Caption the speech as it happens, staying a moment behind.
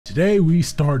Today we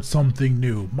start something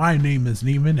new. My name is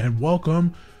Neiman and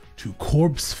welcome to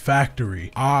Corpse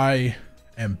Factory. I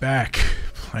am back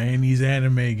playing these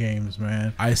anime games,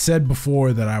 man. I said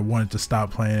before that I wanted to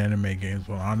stop playing anime games,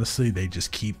 but honestly, they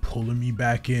just keep pulling me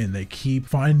back in. They keep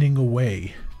finding a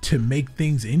way to make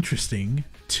things interesting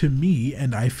to me,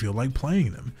 and I feel like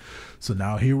playing them. So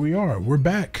now here we are. We're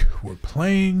back. We're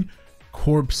playing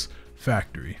Corpse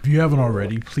Factory. If you haven't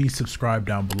already, please subscribe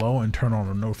down below and turn on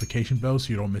the notification bell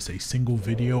so you don't miss a single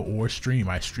video or stream.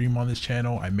 I stream on this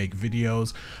channel, I make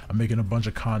videos, I'm making a bunch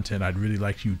of content. I'd really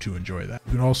like you to enjoy that.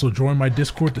 You can also join my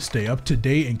Discord to stay up to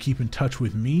date and keep in touch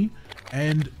with me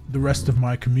and the rest of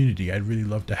my community. I'd really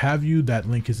love to have you. That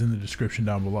link is in the description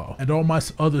down below. And all my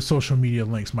other social media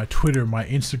links, my Twitter, my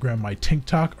Instagram, my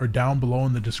TikTok are down below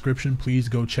in the description. Please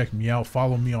go check me out.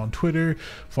 Follow me on Twitter,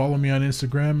 follow me on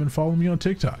Instagram, and follow me on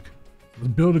TikTok.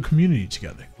 Let's build a community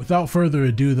together. Without further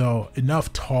ado though,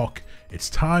 enough talk. It's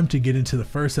time to get into the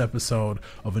first episode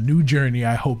of a new journey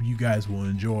I hope you guys will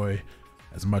enjoy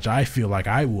as much I feel like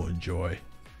I will enjoy.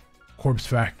 Corpse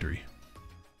Factory.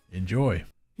 Enjoy.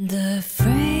 The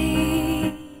fragrance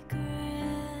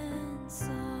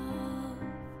of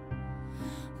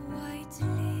white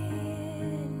lilies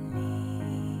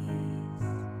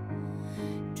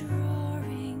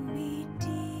drawing me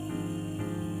deep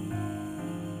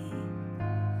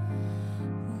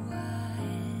while I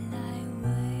wait and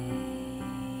wait.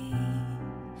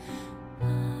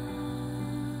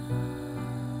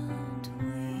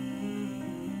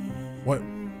 What?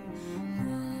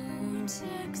 Won't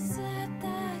accept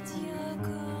that you're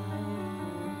gone.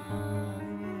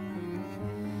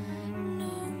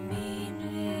 No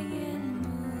meaning in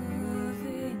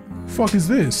moving on. Fuck is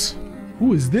this?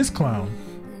 Who is this clown?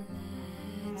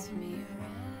 Let me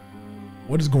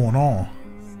What is going on?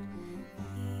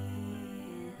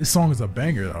 This song is a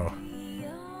banger though.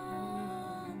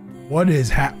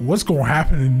 What's gonna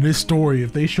happen in this story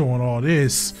if they showing all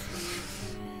this?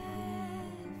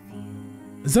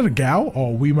 Is that a gal? Oh,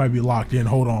 we might be locked in.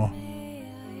 Hold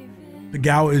on. The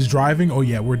gal is driving. Oh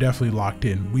yeah, we're definitely locked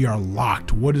in. We are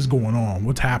locked. What is going on?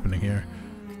 What's happening here?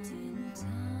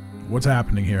 What's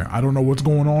happening here? I don't know what's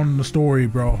going on in the story,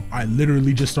 bro. I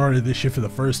literally just started this shit for the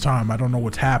first time. I don't know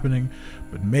what's happening,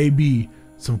 but maybe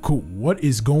some cool. What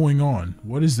is going on?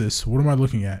 What is this? What am I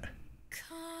looking at?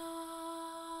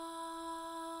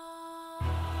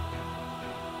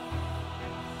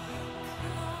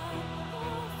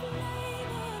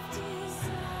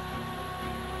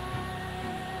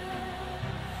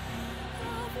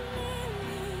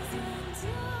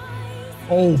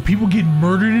 Oh, people getting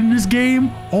murdered in this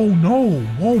game? Oh no.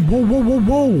 Whoa, whoa, whoa, whoa,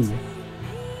 whoa.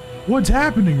 What's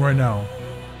happening right now?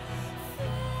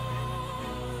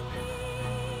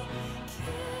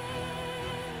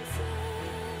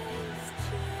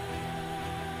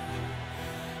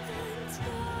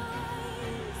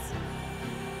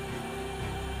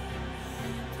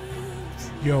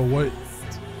 Yo, what?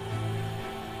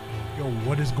 Yo,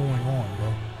 what is going on,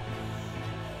 bro?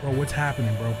 Bro, what's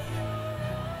happening, bro?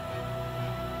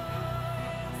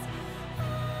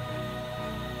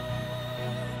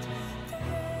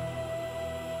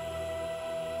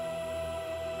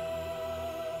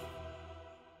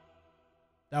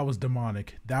 That was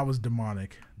demonic. That was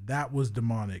demonic. That was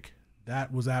demonic.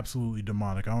 That was absolutely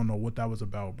demonic. I don't know what that was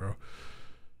about, bro.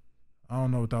 I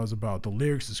don't know what that was about. The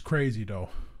lyrics is crazy though.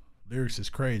 Lyrics is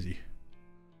crazy.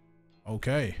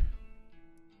 Okay.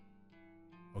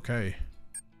 Okay.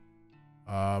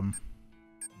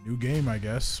 New game, I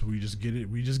guess. We just get it.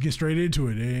 We just get straight into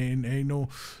it. Ain't no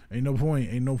point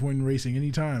in racing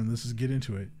any time. Let's just get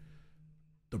into it.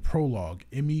 The prologue,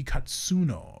 Emi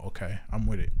Katsuno. Okay, I'm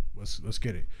with it. Let's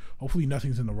get it. Hopefully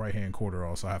nothing's in the right hand corner, or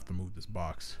else I have to move this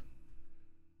box.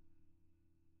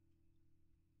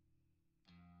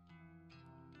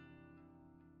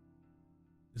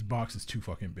 This box is too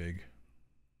fucking big.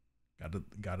 Gotta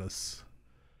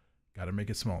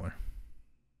make it smaller.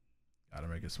 Gotta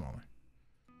make it smaller.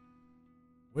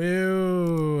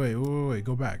 Wait,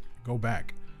 go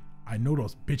back. I know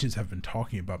those bitches have been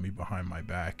talking about me behind my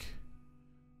back.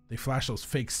 They flash those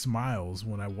fake smiles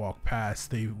when I walk past.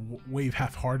 They wave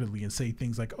half-heartedly and say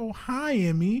things like, "Oh, hi,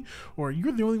 Emmy," or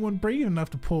 "You're the only one brave enough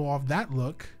to pull off that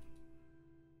look."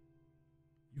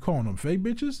 You calling them fake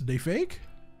bitches? They fake?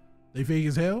 They fake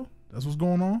as hell? That's what's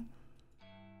going on?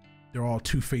 They're all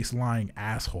two-faced lying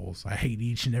assholes. I hate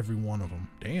each and every one of them.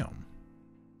 Damn.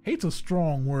 Hate's a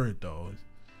strong word, though.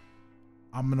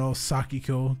 Amino,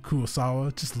 Sakiko,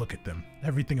 Kurosawa, just look at them.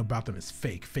 Everything about them is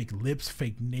fake. Fake lips,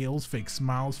 fake nails, fake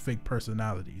smiles, fake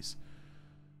personalities.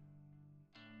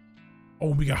 Oh,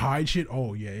 we can hide shit?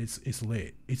 Oh yeah, it's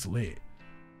lit. It's lit.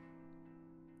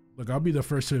 Look, I'll be the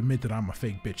first to admit that I'm a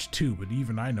fake bitch too, but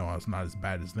even I know I was not as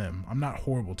bad as them. I'm not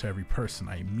horrible to every person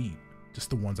I meet, just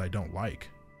the ones I don't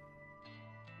like.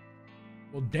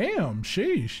 Well, damn,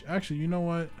 sheesh. Actually, you know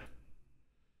what?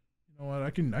 You know what?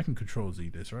 I can control Z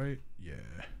this, right? Yeah.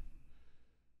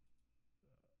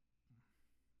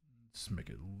 Let's make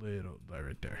it a little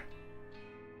right there.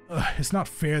 It's not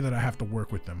fair that I have to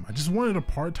work with them. I just wanted a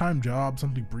part-time job,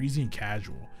 something breezy and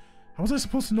casual. How was I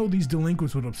supposed to know these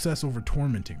delinquents would obsess over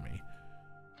tormenting me?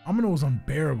 Amino was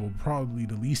unbearable, probably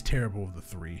the least terrible of the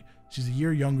three. She's a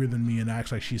year younger than me and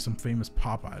acts like she's some famous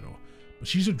pop idol. But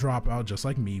she's a dropout just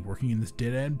like me, working in this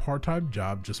dead-end part-time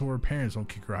job just so her parents don't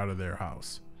kick her out of their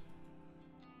house.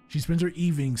 She spends her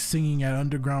evenings singing at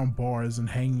underground bars and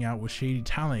hanging out with shady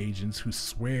talent agents who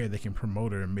swear they can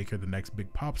promote her and make her the next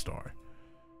big pop star.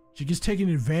 She gets taken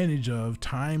advantage of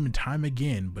time and time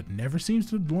again, but never seems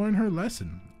to learn her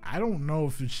lesson. I don't know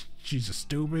if she's just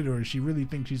stupid or she really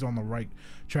thinks she's on the right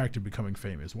track to becoming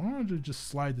famous. Why don't you just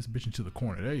slide this bitch into the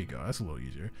corner? There you go. That's a little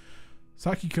easier.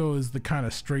 Sakiko is the kind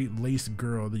of straight-laced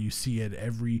girl that you see at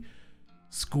every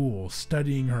school,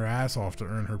 studying her ass off to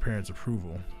earn her parents'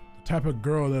 approval. The type of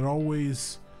girl that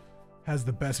always has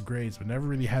the best grades but never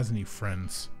really has any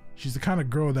friends. She's the kind of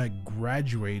girl that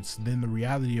graduates, then the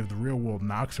reality of the real world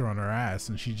knocks her on her ass,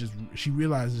 and she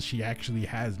realizes she actually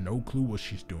has no clue what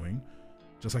she's doing,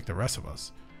 just like the rest of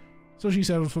us. So she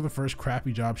settles for the first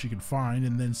crappy job she could find,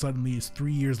 and then suddenly it's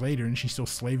 3 years later and she's still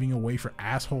slaving away for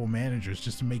asshole managers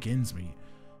just to make ends meet.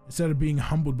 Instead of being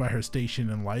humbled by her station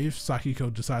in life,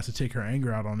 Sakiko decides to take her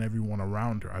anger out on everyone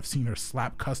around her. I've seen her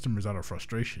slap customers out of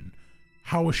frustration.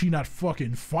 How is she not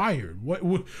fucking fired? What?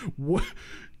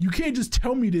 You can't just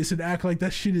tell me this and act like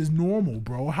that shit is normal,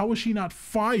 bro. How is she not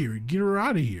fired? Get her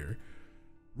out of here.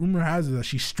 Rumor has it that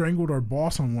she strangled our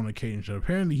boss on one occasion.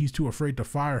 Apparently he's too afraid to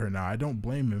fire her now. I don't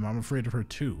blame him. I'm afraid of her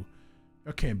too.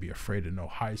 I can't be afraid of no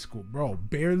high school, bro.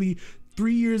 Barely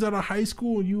 3 years out of high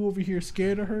school and you over here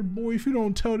scared of her? Boy, if you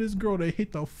don't tell this girl to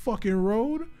hit the fucking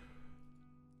road.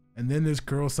 And then there's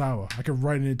Kurosawa. I could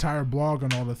write an entire blog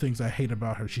on all the things I hate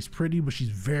about her. She's pretty, but she's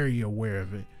very aware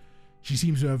of it. She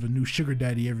seems to have a new sugar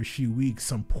daddy every few weeks,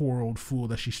 some poor old fool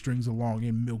that she strings along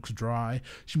and milks dry.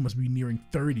 She must be nearing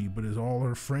 30, but as all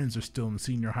her friends are still in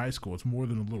senior high school, it's more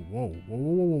than a little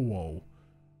whoa.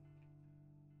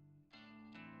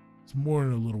 It's more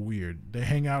than a little weird. They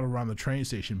hang out around the train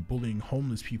station, bullying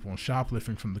homeless people and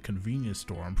shoplifting from the convenience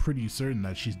store. I'm pretty certain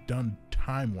that she's done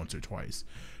time once or twice.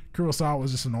 Kurosawa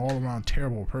is just an all-around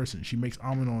terrible person. She makes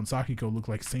Amino and Sakiko look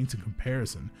like saints in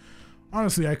comparison.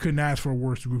 Honestly, I couldn't ask for a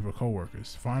worse group of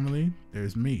coworkers. Finally,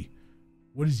 there's me.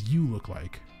 What does you look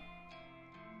like?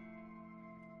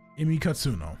 Imi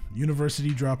Katsuno,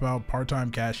 university dropout,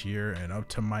 part-time cashier, and up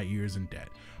to my ears in debt.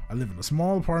 I live in a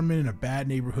small apartment in a bad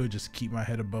neighborhood just to keep my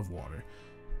head above water.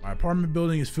 My apartment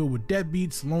building is filled with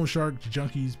deadbeats, loan sharks,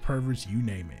 junkies, perverts, you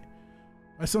name it.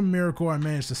 By some miracle, I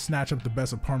managed to snatch up the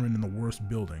best apartment in the worst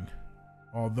building.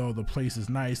 Although the place is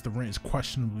nice, the rent is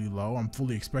questionably low. I'm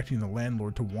fully expecting the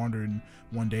landlord to wander in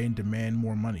one day and demand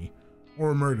more money.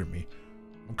 Or murder me.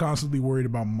 I'm constantly worried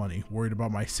about money, worried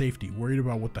about my safety, worried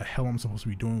about what the hell I'm supposed to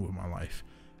be doing with my life.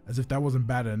 As if that wasn't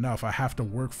bad enough, I have to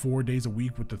work 4 days a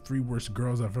week with the 3 worst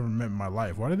girls I've ever met in my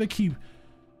life. Why do they keep...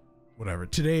 Whatever,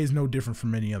 today is no different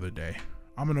from any other day.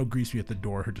 Amino greets me at the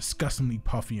door, her disgustingly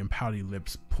puffy and pouty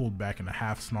lips pulled back in a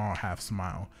half snarl, half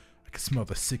smile. I can smell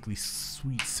the sickly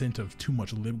sweet scent of too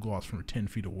much lip gloss from 10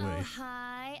 feet away. Oh,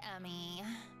 hi, Emmy.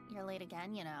 You're late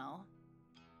again, you know.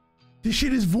 This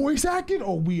shit is voice acted?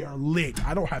 Oh, we are lit.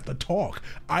 I don't have to talk.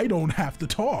 I don't have to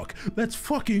talk. Let's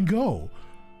fucking go,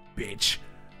 bitch.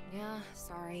 Yeah,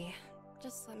 sorry.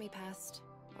 Just let me past.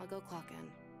 I'll go clock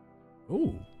in.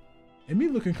 Ooh, and me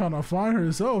looking kind of fine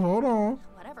herself. Hold on.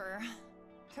 Whatever.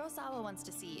 Kurosawa wants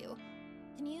to see you.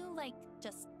 Can you, like,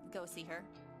 just go see her?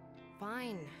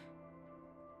 Fine.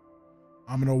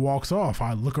 Amino walks off.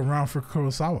 I look around for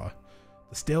Kurosawa.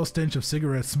 The stale stench of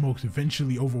cigarette smoke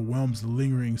eventually overwhelms the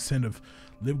lingering scent of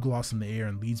lip gloss in the air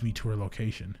and leads me to her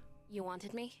location. You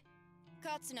wanted me?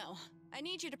 Katsuno, I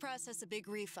need you to process a big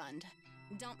refund.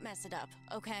 Don't mess it up,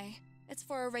 okay? It's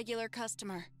for a regular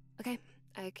customer. Okay,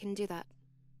 I can do that.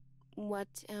 What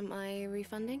am I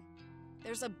refunding?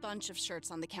 There's a bunch of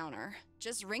shirts on the counter.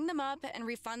 Just ring them up and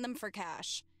refund them for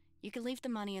cash. You can leave the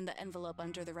money in the envelope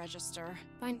under the register.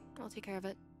 Fine, I'll take care of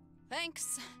it.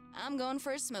 Thanks. I'm going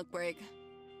for a smoke break.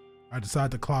 I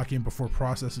decide to clock in before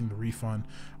processing the refund.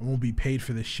 I won't be paid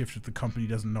for this shift if the company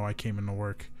doesn't know I came into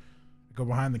work. I go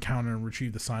behind the counter and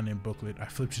retrieve the sign-in booklet. I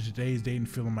flip to today's date and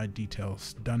fill in my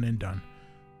details. Done and done.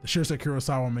 The shirts that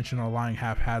Kurosawa mentioned are lying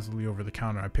haphazardly over the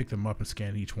counter. I pick them up and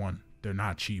scan each one. They're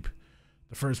not cheap.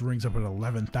 The first rings up at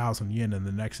 11,000 yen and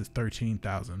the next is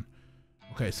 13,000.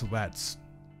 Okay, so that's,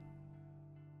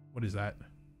 what is that?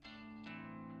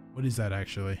 What is that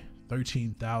actually?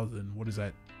 13,000. What is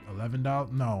that?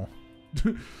 $11? No.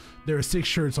 There are 6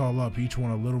 shirts all up, each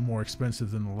one a little more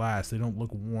expensive than the last. They don't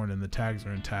look worn and the tags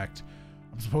are intact.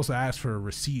 I'm supposed to ask for a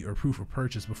receipt or proof of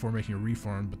purchase before making a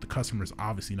refund, but the customer is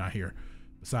obviously not here.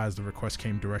 Besides, the request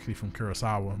came directly from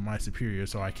Kurosawa, my superior,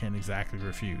 so I can't exactly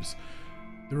refuse.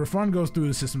 The refund goes through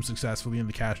the system successfully and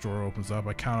the cash drawer opens up.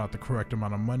 I count out the correct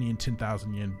amount of money in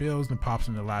 10,000 yen bills and pops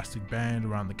an elastic band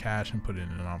around the cash and put it in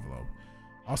an envelope.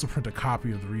 I also print a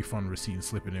copy of the refund receipt and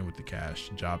slip it in with the cash.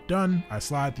 Job done. I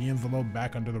slide the envelope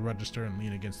back under the register and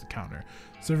lean against the counter.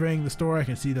 Surveying the store, I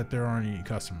can see that there aren't any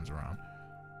customers around.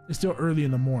 It's still early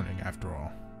in the morning, after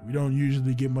all. We don't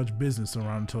usually get much business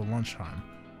around until lunchtime.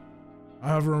 I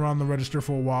hover around the register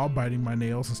for a while, biting my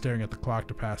nails and staring at the clock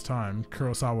to pass time.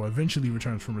 Kurosawa eventually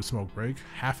returns from her smoke break.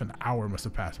 Half an hour must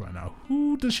have passed by now.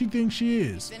 Who does she think she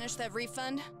is? Finish that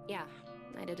refund? Yeah,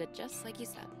 I did it just like you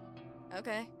said.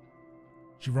 Okay.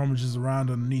 She rummages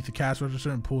around underneath the cash register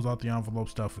and pulls out the envelope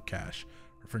stuffed with cash.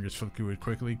 Her fingers flip through it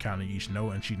quickly, counting each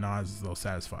note, and she nods as though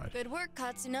satisfied. Good work,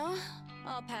 Katsuno.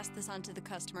 I'll pass this on to the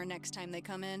customer next time they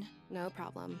come in. No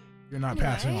problem. You're not Anyway,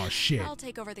 passing on shit. I'll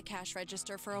take over the cash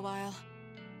register for a while.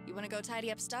 You want to go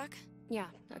tidy up stock? Yeah,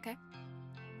 okay.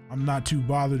 I'm not too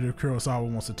bothered if Kurosawa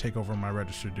wants to take over my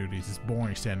register duties. It's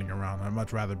boring standing around. I'd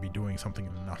much rather be doing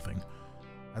something than nothing.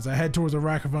 As I head towards a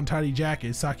rack of untidy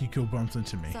jackets, Sakiko bumps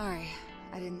into me. Sorry,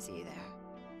 I didn't see you there.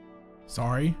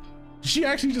 Sorry? Did she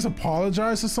actually just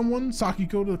apologize to someone?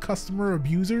 Sakiko, the customer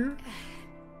abuser?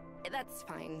 That's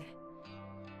fine.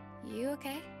 You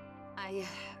okay? I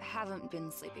haven't been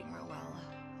sleeping real well.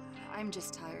 I'm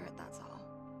just tired, that's all.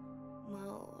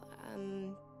 Well,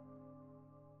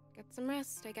 get some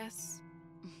rest, I guess.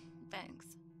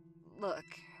 Thanks. Look,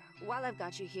 while I've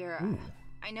got you here, Ooh.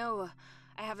 I know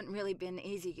I haven't really been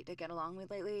easy to get along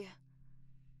with lately.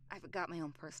 I've got my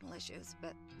own personal issues,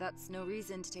 but that's no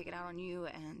reason to take it out on you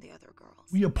and the other girls.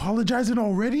 We apologizing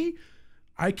already?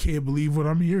 I can't believe what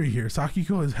I'm hearing here.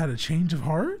 Sakiko has had a change of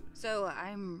heart? So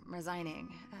I'm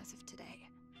resigning as of today.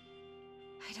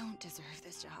 I don't deserve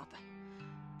this job.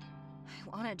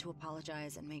 I wanted to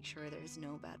apologize and make sure there's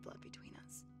no bad blood between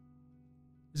us.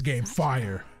 This game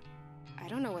fire. I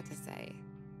don't know what to say.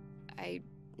 I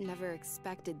never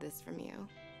expected this from you.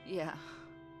 Yeah.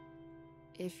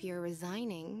 If you're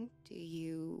resigning, do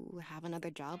you have another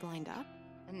job lined up?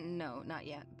 No, not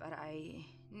yet, but I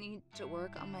need to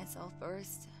work on myself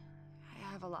first.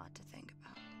 I have a lot to think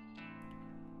about.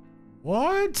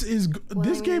 What is Well,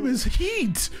 this I game mean- is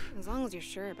heat. As long as you're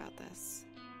sure about this.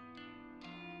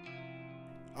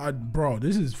 Bro,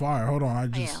 this is fire. Hold on,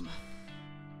 I am.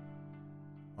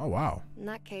 Oh wow. In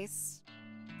that case,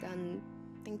 then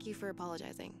thank you for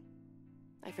apologizing.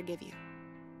 I forgive you.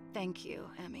 Thank you,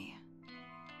 Emmy.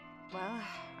 Well,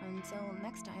 until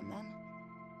next time then.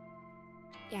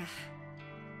 Yeah.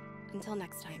 Until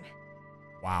next time.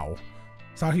 Wow.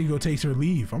 Sakiko takes her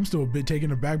leave. I'm still a bit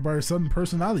taken aback by her sudden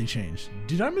personality change.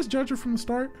 Did I misjudge her from the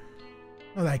start?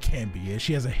 No, that can't be it.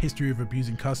 She has a history of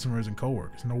abusing customers and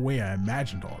coworkers. No way I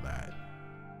imagined all that.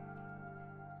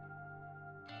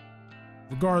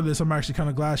 Regardless, I'm actually kind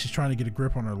of glad she's trying to get a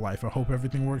grip on her life. I hope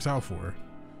everything works out for her.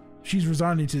 If she's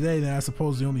resigning today, then I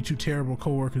suppose the only 2 terrible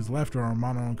coworkers left are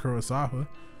Amano and Kurosawa.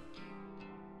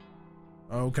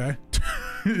 Okay.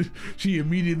 She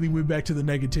immediately went back to the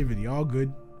negativity. All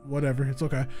good. Whatever. It's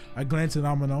okay. I glance at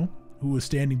Amano, who was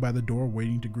standing by the door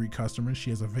waiting to greet customers.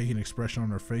 She has a vacant expression on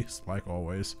her face, like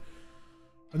always.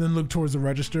 And then look towards the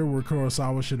register where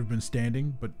Kurosawa should have been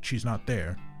standing, but she's not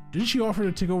there. Didn't she offer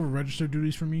to take over register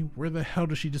duties for me? Where the hell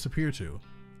does she disappear to?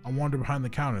 I wander behind the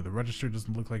counter. The register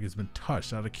doesn't look like it's been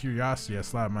touched. Out of curiosity, I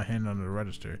slide my hand under the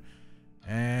register,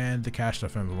 and the cash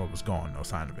stuff envelope is gone. No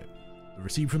sign of it. The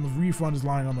receipt from the refund is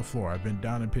lying on the floor. I bent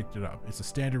down and picked it up. It's a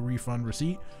standard refund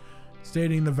receipt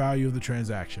stating the value of the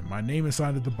transaction. My name is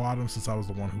signed at the bottom since I was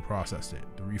the one who processed it.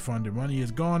 The refunded money is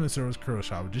gone and so is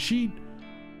Kurosawa. Did she?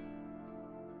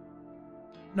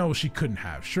 No, she couldn't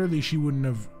have. Surely she wouldn't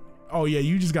have. Oh yeah,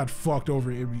 you just got fucked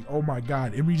over, Imi. Oh my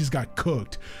god, Imi just got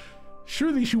cooked.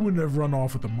 Surely she wouldn't have run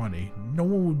off with the money. No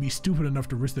one would be stupid enough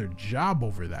to risk their job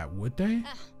over that, would they?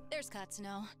 Ah, there's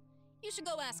Katsuno. You should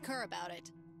go ask her about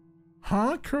it.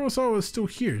 Huh? Kurosawa is still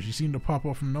here. She seemed to pop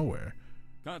up from nowhere.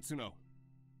 Katsuno,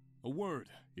 a word,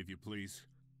 if you please.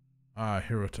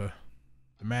 Hirota,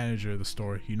 the manager of the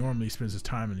store. He normally spends his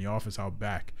time in the office out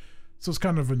back, so it's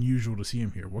kind of unusual to see him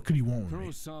here. What could he want with me?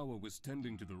 Kurosawa was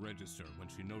tending to the register when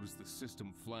she noticed the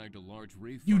system flagged a large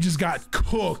refund. You just got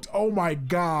cooked. Oh my Do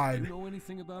god. you know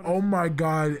anything about it? Oh my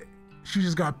god. She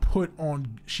just got put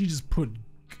on. She just put.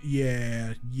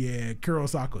 Yeah.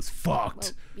 Kurosaka's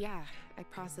fucked. Well, yeah, I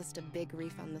processed a big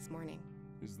refund this morning.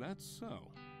 Is that so?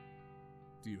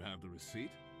 Do you have the receipt?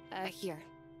 Here.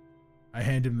 I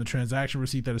hand him the transaction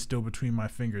receipt that is still between my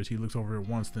fingers. He looks over it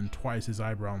once, then twice, his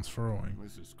eyebrows furrowing.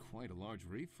 This is quite a large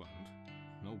refund.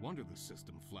 No wonder the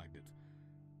system flagged it.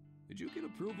 Did you get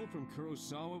approval from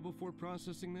Kurosawa before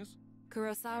processing this?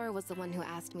 Kurosawa was the one who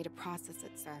asked me to process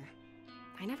it, sir.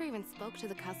 I never even spoke to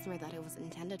the customer that it was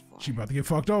intended for. She about to get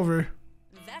fucked over.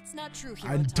 That's not true,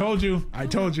 I Hirota. told you. I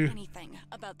told you. Anything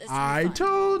about this I refund.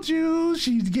 told you.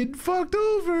 She's getting fucked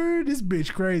over. This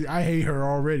bitch crazy. I hate her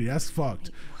already. That's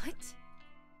fucked. What?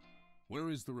 Where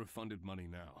is the refunded money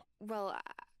now? Well,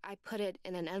 I put it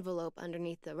in an envelope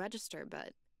underneath the register, but...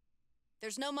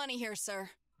 There's no money here, sir.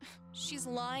 She's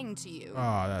lying to you.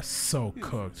 Oh, that's so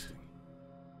cooked. Interesting.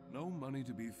 No money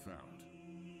to be found.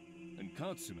 And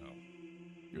Katsuno,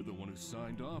 you're the one who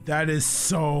signed off. That is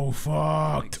so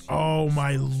fucked. Oh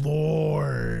my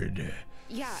lord.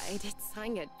 Yeah, I did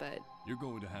sign it, but... You're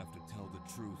going to have to tell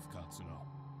the truth, Katsuno.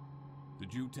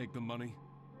 Did you take the money?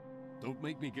 Don't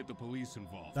make me get the police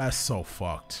involved. That's so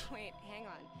fucked. Wait, hang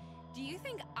on. Do you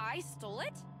think I stole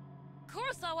it?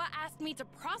 Kurosawa asked me to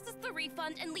process the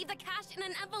refund and leave the cash in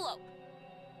an envelope.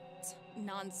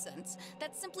 Nonsense.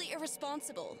 That's simply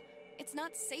irresponsible. It's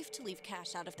not safe to leave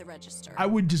cash out of the register. I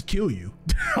would just kill you.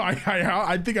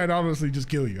 I think I'd honestly just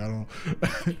kill you. I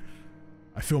don't.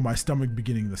 I feel my stomach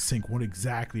beginning to sink. What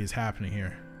exactly is happening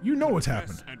here? You know what's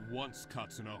happened. At once,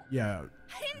 Katsuno. Yeah.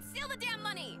 I didn't steal the damn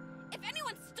money. If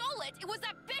anyone stole it, it was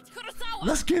that bitch Kurosawa.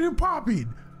 Let's get it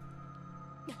popping.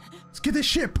 Let's get this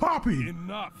shit popping.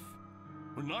 Enough.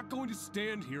 We're not going to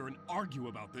stand here and argue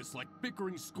about this like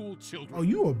bickering school children. Oh,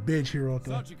 you a bitch, Hirota.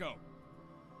 Sachiko.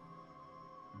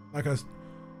 Like a...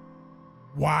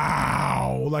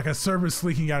 Wow. Like a serpent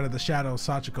sleeking out of the shadows,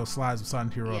 Sachiko slides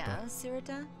beside Hirota. Yeah,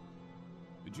 Sirota?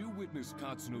 Did you witness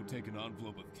Katsuno take an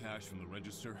envelope of cash from the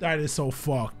register? That is so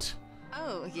fucked.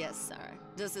 Oh, yes, sir.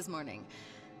 Just this morning.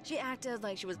 She acted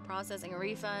like she was processing a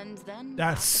refund, then...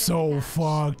 That's pocketed the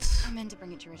so cash. fucked. I meant to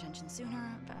bring it to your attention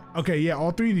sooner, but... Okay, yeah,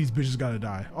 all three of these bitches gotta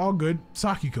die. All good.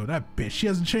 Sakiko, that bitch, she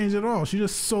hasn't changed at all. She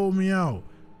just sold me out.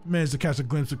 Managed to catch a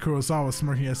glimpse of Kurosawa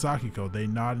smirking at Sakiko. They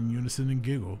nod in unison and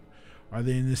giggle. Are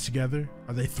they in this together?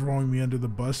 Are they throwing me under the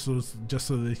bus just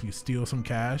so they can steal some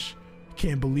cash? I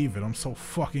can't believe it. I'm so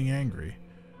fucking angry.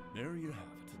 There you have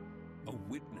it. A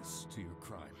witness to your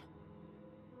crime.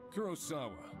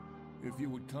 Kurosawa, if you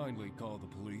would kindly call the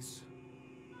police.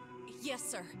 Yes,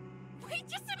 sir. Wait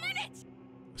just a minute!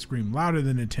 I scream louder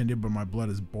than intended, but my blood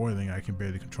is boiling. I can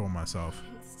barely control myself.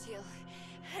 I didn't steal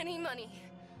any money.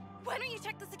 Why don't you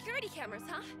check the security cameras,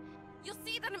 huh? You'll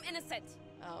see that I'm innocent.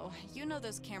 Oh, you know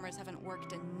those cameras haven't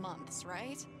worked in months,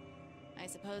 right? I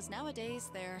suppose nowadays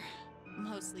they're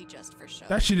mostly just for show.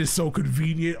 That shit is so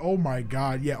convenient. Oh my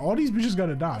god. Yeah, all these bitches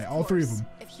gotta die. All three of them.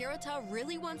 If Hirota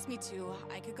really wants me to,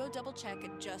 I could go double check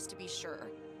it just to be sure.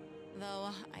 Though,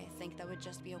 I think that would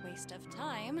just be a waste of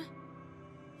time.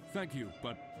 Thank you,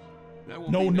 but that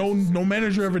won't No, be no, necessary. no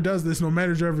manager ever does this. No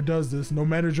manager ever does this. No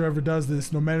manager ever does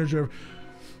this. No manager ever...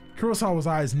 Kurosawa's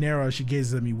eyes narrow as she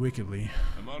gazes at me wickedly.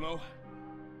 Amano,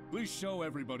 please show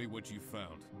everybody what you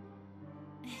found.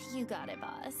 You got it,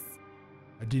 boss.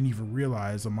 I didn't even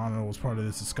realize Amano was part of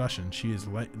this discussion. She is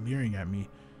leering at me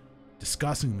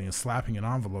disgustingly and slapping an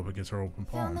envelope against her open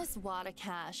Found palm. this wad of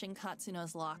cash in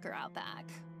Katsuno's locker out back.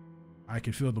 I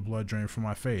can feel the blood drain from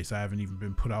my face. I haven't even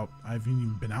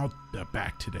been out the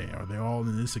back today. Are they all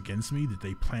in this against me? Did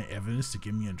they plant evidence to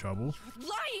get me in trouble?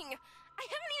 Lying! I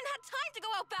haven't even had time to go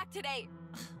out back today.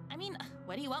 I mean,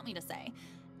 what do you want me to say?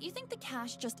 You think the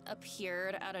cash just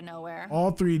appeared out of nowhere?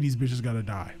 All three of these bitches gotta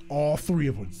die. All three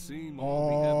of them. Would seem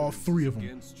All the evidence three is of them.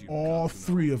 against you, All Katsuno.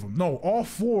 three of them. No, all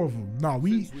four of them. No,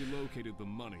 Since we located the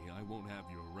money, I won't have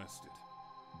you arrested.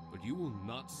 But you will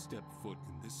not step foot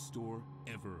in this store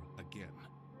ever again.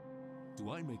 Do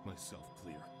I make myself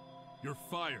clear? You're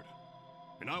fired.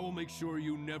 And I will make sure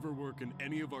you never work in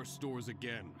any of our stores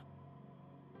again.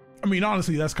 I mean,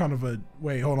 honestly, that's kind of a...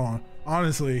 Wait, hold on.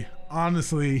 Honestly,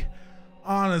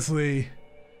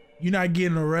 you're not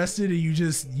getting arrested and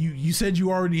you said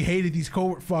you already hated these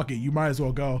covert... Fuck it, you might as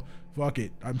well go. Fuck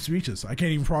it, I'm speechless. I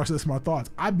can't even process my thoughts.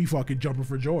 I'd be fucking jumping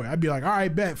for joy. I'd be like, all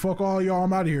right, bet, fuck all y'all,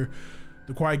 I'm out of here.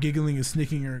 The quiet giggling and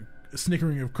snickering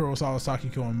of Kurosawa,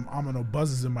 Sakiko, and Amano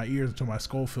buzzes in my ears until my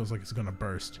skull feels like it's gonna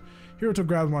burst. Hiroto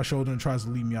grabs my shoulder and tries to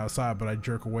lead me outside, but I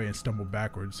jerk away and stumble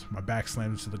backwards. My back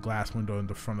slams into the glass window in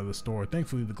the front of the store.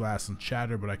 Thankfully, the glass is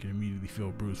shattered, but I can immediately feel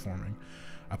a bruise forming.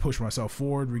 I push myself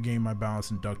forward, regain my balance,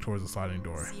 and duck towards the sliding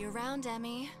door. See you around,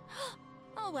 Emmy.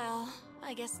 Oh well,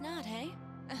 I guess not, hey?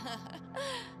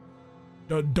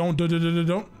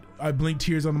 Don't. I blinked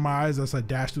tears under my eyes as I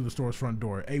dashed through the store's front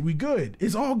door. Hey, we good.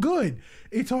 It's all good.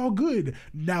 It's all good.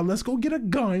 Now let's go get a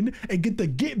gun and get the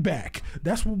get back.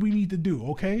 That's what we need to do,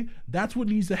 okay? That's what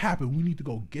needs to happen. We need to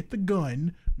go get the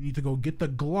gun. We need to go get the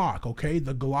Glock, okay?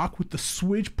 The Glock with the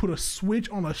switch. Put a switch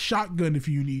on a shotgun if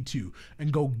you need to.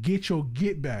 And go get your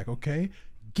get back, okay?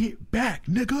 Get back,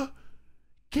 nigga.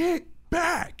 Get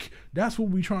back. That's what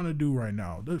we trying to do right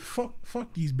now.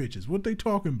 Fuck these bitches. What they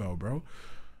talking about, bro?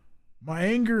 My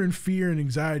anger and fear and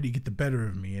anxiety get the better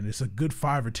of me, and it's a good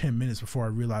 5 or 10 minutes before I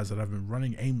realize that I've been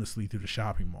running aimlessly through the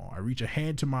shopping mall. I reach a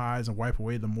hand to my eyes and wipe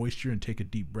away the moisture and take a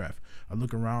deep breath. I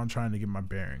look around trying to get my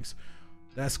bearings.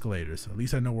 The escalators. At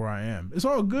least I know where I am. It's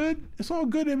all good. It's all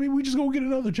good. I mean, we just go get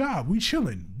another job. We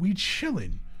chilling. We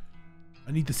chilling.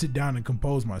 I need to sit down and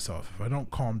compose myself. If I don't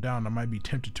calm down, I might be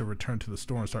tempted to return to the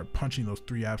store and start punching those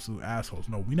 3 absolute assholes.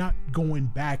 No, we're not going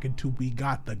back until we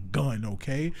got the gun,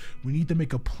 okay? We need to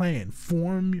make a plan.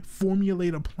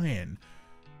 Formulate a plan.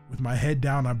 With my head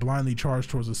down, I blindly charge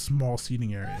towards a small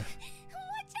seating area.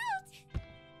 Watch out!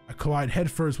 I collide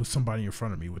headfirst with somebody in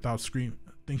front of me. Without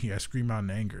thinking, I scream out in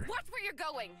anger. Watch where you're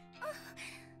going!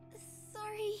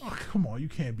 Sorry. Oh, come on, you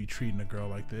can't be treating a girl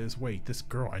like this. Wait, this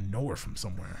girl, I know her from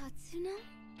somewhere. Katsuno?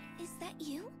 Is that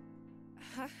you?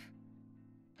 Huh?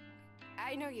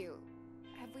 I know you.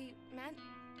 Have we met?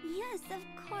 Yes, of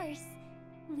course.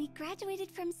 We graduated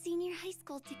from senior high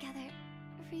school together.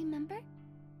 Remember?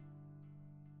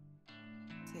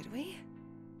 Did we?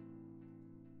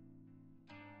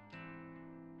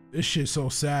 This shit's so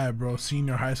sad, bro.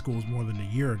 Senior high school was more than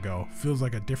a year ago. Feels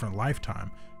like a different lifetime.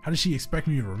 How does she expect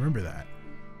me to remember that?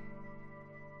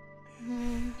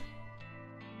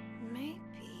 Maybe.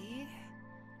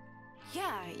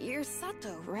 Yeah, you're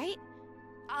Sato, right?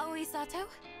 Aoi Sato?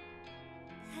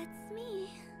 That's me.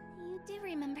 You do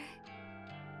remember.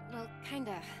 Well,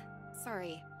 kinda.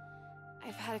 Sorry.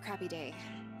 I've had a crappy day.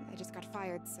 I just got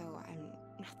fired, so I'm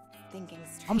not thinking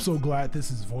straight. I'm so glad this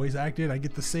is voice acted. I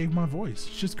get to save my voice.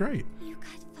 It's just great. You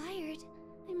got fired.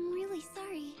 I'm really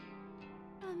sorry.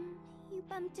 You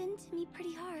bumped into me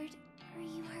pretty hard. Are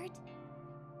you hurt?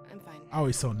 I'm fine.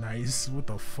 Always so nice. What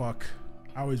the fuck?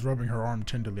 Always rubbing her arm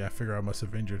tenderly. I figure I must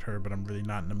have injured her, but I'm really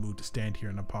not in the mood to stand here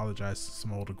and apologize to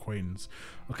some old acquaintance.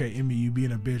 Okay, Emmy, you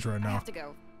being a bitch right now. I have to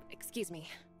go. Excuse me.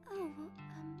 Oh,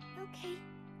 okay.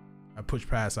 I push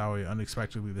past Aoi.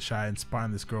 Unexpectedly, the shy and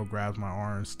spineless girl grabs my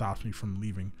arm and stops me from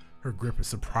leaving. Her grip is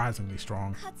surprisingly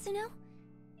strong. Katsuno,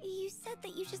 you said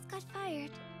that you just got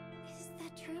fired. Is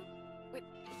that true? Wait,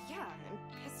 yeah, I'm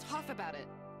pissed off about it.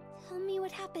 Tell me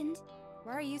what happened.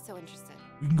 Why are you so interested?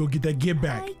 We can go get that get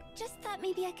back. I just thought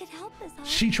maybe I could help us all.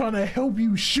 She trying to help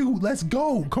you shoot. Let's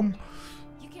go. Come.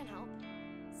 You can't help.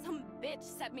 Some bitch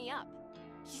set me up.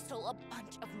 She stole a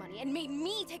bunch of money and made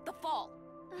me take the fall.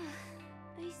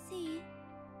 I see.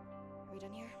 Are we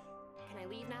done here? Can I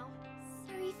leave now?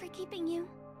 Sorry for keeping you.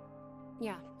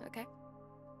 Yeah, okay.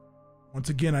 Once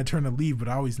again, I turn to leave, but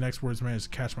Aoi's next words managed to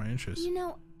catch my interest. You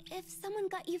know, if someone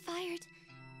got you fired,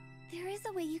 there is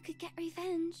a way you could get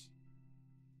revenge.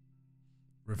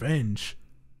 Revenge?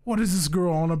 What is this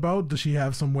girl on about? Does she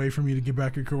have some way for me to get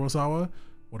back at Kurosawa?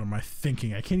 What am I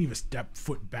thinking? I can't even step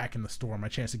foot back in the store. My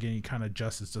chance of getting any kind of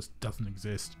justice just doesn't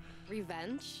exist.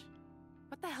 Revenge?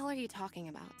 What the hell are you talking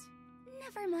about?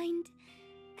 Never mind.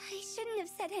 I shouldn't have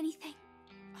said anything.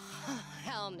 Oh,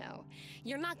 hell no.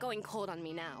 You're not going cold on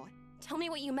me now. Tell me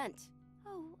what you meant.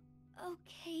 Oh,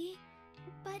 okay.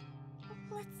 But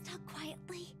let's talk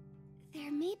quietly. There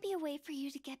may be a way for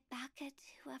you to get back at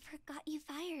whoever got you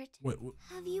fired. What?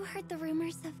 Have you heard the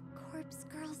rumors of Corpse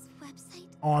Girl's website?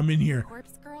 Oh, I'm in here.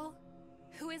 Corpse Girl?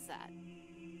 Who is that?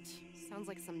 Sounds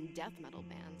like some death metal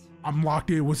band. I'm locked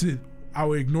in. What's it?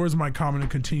 Aoi ignores my comment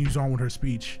and continues on with her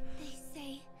speech. They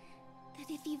say that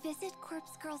if you visit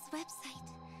Corpse Girl's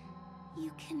website,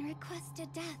 you can request a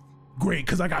death. Great,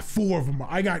 because I got 4 of them.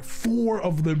 I got 4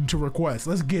 of them to request.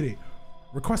 Let's get it.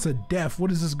 Request a death? What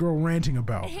is this girl ranting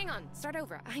about? Hey, hang on. Start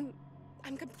over.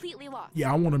 I'm completely lost.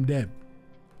 Yeah, I want him dead.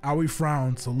 Aoi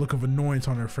frowns, a look of annoyance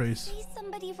on her face. Say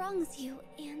somebody wrongs you,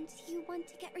 and you want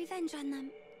to get revenge on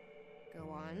them. Go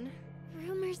on.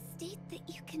 Rumors state that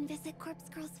you can visit Corpse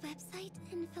Girl's website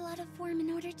and fill out a form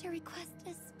in order to request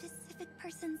a specific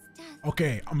person's death.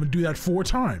 Okay, I'm gonna do that 4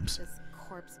 times. This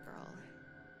Corpse Girl.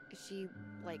 Is she,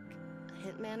 like, a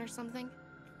hitman or something?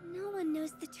 No one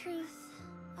knows the truth.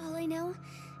 All I know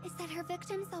is that her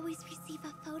victims always receive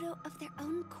a photo of their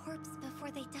own corpse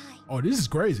before they die. Oh, this is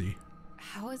crazy.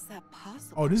 How is that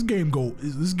possible? Oh, this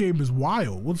game is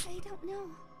wild. What's I don't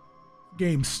know.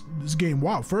 this game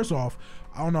wild? First off,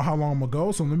 I don't know how long I'm gonna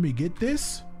go, so let me get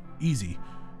this. Easy.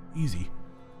 Easy.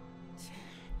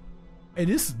 Hey,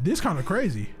 this kind of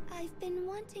crazy. I've been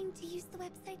wanting to use the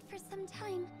website for some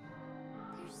time.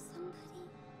 There's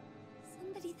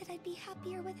somebody that I'd be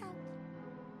happier without.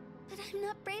 But I'm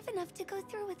not brave enough to go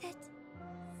through with it.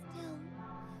 Still,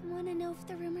 I want to know if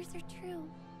the rumors are true.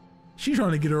 She's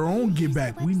trying to get her own get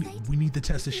back. We need to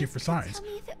test this shit for science. Tell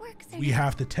me if it works or We not.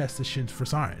 have to test this shit for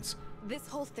science. This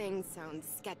whole thing sounds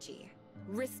sketchy.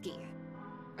 Risky.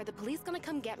 Are the police gonna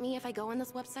come get me if I go on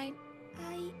this website?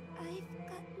 I've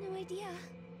got no idea.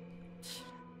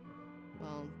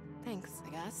 Well, thanks,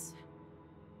 I guess.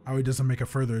 Aoi doesn't make a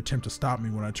further attempt to stop me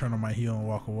when I turn on my heel and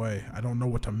walk away. I don't know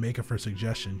what to make of her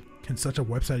suggestion. Can such a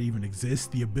website even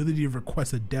exist? The ability to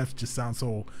request a death just sounds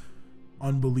so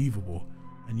unbelievable.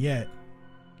 And yet,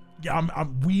 yeah,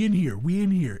 we in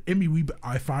here. Emmy,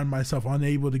 I find myself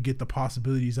unable to get the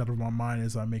possibilities out of my mind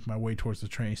as I make my way towards the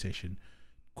train station.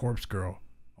 Corpse Girl,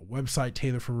 a website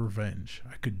tailored for revenge.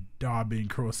 I could daub in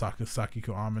Kurosaka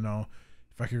Sakiko Amino.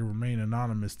 If I could remain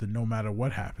anonymous, then no matter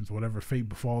what happens, whatever fate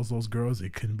befalls those girls,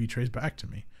 it couldn't be traced back to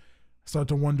me. I start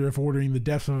to wonder if ordering the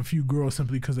deaths of a few girls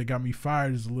simply because they got me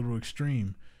fired is a little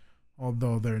extreme.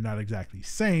 Although they're not exactly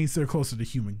saints, they're closer to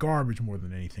human garbage more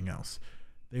than anything else.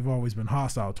 They've always been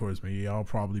hostile towards me. I'll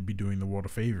probably be doing the world a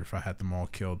favor if I had them all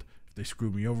killed. If they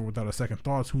screwed me over without a second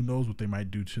thought, who knows what they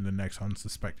might do to the next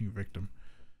unsuspecting victim.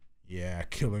 Yeah,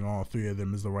 killing all three of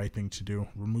them is the right thing to do.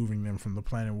 Removing them from the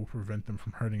planet will prevent them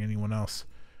from hurting anyone else.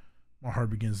 My heart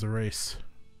begins to race.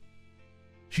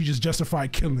 She just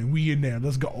justified killing. We in there.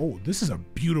 Let's go. Oh, this is a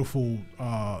beautiful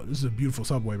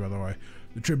subway, by the way.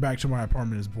 The trip back to my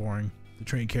apartment is boring. The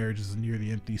train carriage is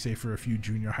nearly empty, save for a few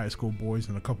junior high school boys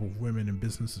and a couple of women in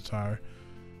business attire.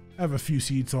 I have a few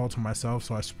seats all to myself,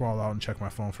 so I sprawl out and check my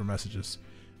phone for messages.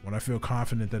 When I feel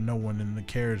confident that no one in the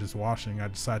carriage is watching, I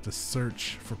decide to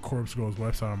search for Corpse Girl's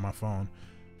website on my phone.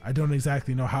 I don't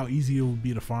exactly know how easy it would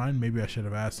be to find. Maybe I should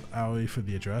have asked Aoi for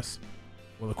the address.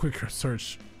 Well, a quick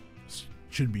search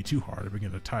shouldn't be too hard. I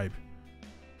begin to type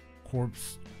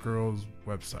Corpse Girl's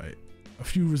website. A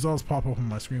few results pop up on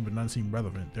my screen, but none seem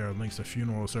relevant. There are links to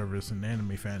funeral service and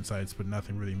anime fan sites, but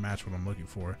nothing really matched what I'm looking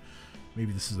for.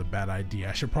 Maybe this is a bad idea.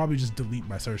 I should probably just delete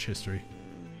my search history.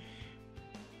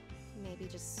 Maybe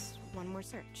just one more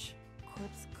search.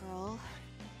 Corpse Girl,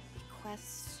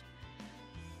 request,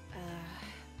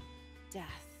 death.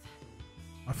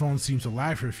 My phone seems to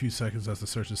lag for a few seconds as the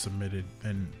search is submitted,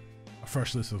 then a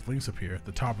fresh list of links appear.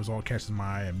 The top result catches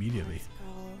my eye immediately. Corpse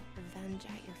Girl, revenge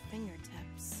at your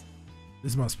fingertips.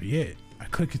 This must be it. I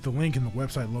click at the link and the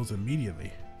website loads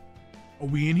immediately. Are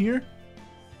we in here?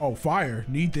 Oh, fire.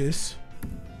 Need this.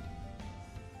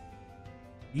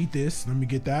 Need this. Let me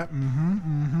get that.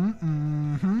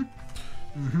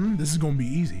 This is gonna be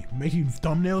easy. Making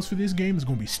thumbnails for this game is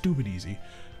gonna be stupid easy.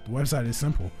 The website is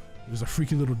simple. There's a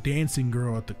freaky little dancing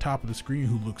girl at the top of the screen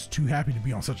who looks too happy to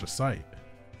be on such a site.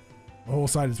 The whole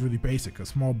site is really basic. A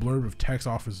small blurb of text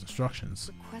offers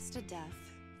instructions. Request a death.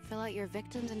 Fill out your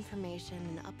victim's information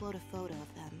and upload a photo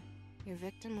of them. Your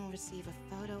victim will receive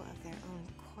a photo of their own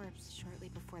corpse shortly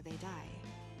before they die.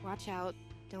 Watch out.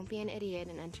 Don't be an idiot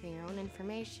and enter your own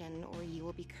information or you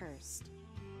will be cursed.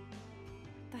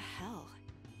 What the hell?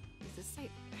 Is this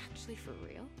site actually for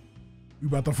real? We're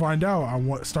about to find out.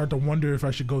 I start to wonder if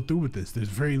I should go through with this. There's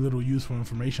very little useful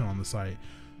information on the site.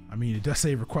 I mean, it does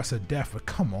say request a death, but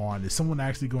come on, is someone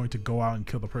actually going to go out and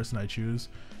kill the person I choose?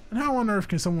 And how on earth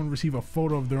can someone receive a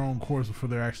photo of their own corpse before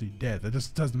they're actually dead? That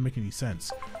just doesn't make any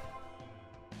sense.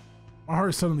 My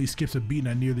heart suddenly skips a beat and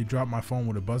I nearly drop my phone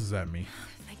when it buzzes at me.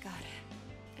 Thank God.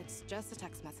 It's just a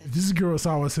text message. If this is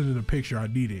Kurosawa sending a picture, I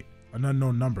need it. An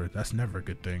unknown number, that's never a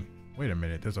good thing. Wait a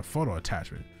minute, there's a photo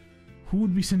attachment. Who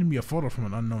would be sending me a photo from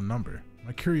an unknown number?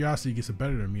 My curiosity gets the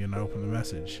better of me and I open the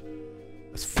message.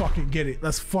 Let's fucking get it.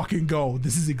 Let's fucking go.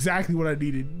 This is exactly what I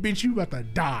needed. Bitch, you about to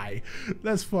die.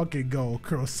 Let's fucking go.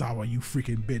 Kurosawa, you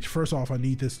freaking bitch. First off, I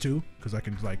need this too, because I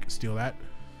can like steal that.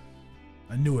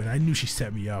 I knew it. I knew she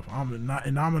set me up. And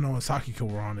Amino and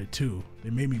Sakiko were on it too. They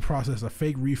made me process a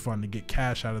fake refund to get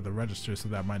cash out of the register so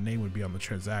that my name would be on the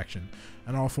transaction.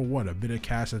 And all for what? A bit of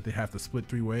cash that they have to split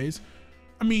 3 ways?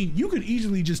 I mean, you could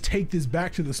easily just take this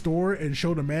back to the store and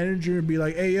show the manager and be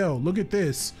like, hey, yo, look at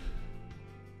this.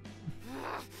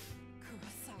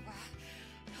 Kurosawa,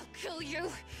 I'll kill you.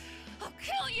 I'll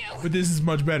kill you. But this is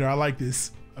much better. I like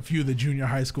this. A few of the junior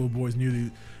high school boys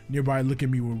nearby look at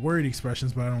me with worried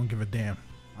expressions, but I don't give a damn.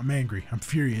 I'm angry. I'm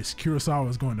furious. Kurosawa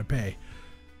is going to pay.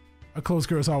 I close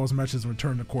Kurosawa's message and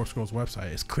return to Corpse Girl's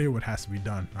website. It's clear what has to be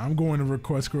done. I'm going to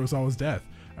request Kurosawa's death.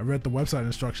 I read the website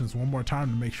instructions one more time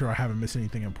to make sure I haven't missed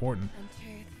anything important. Enter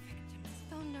the victim's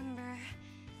phone number.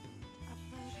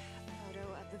 Upload a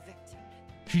photo of the victim.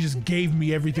 She just gave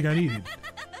me everything I needed.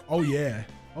 Oh yeah.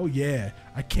 Oh yeah.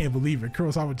 I can't believe it.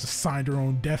 Kurosawa just signed her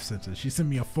own death sentence. She sent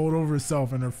me a photo of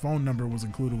herself and her phone number was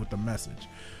included with the message.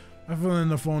 I fill in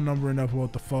the phone number and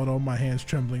upload the photo, my hands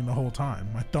trembling the whole time.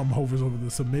 My thumb hovers over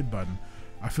the submit button.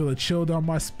 I feel a chill down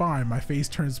my spine, my face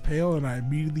turns pale, and I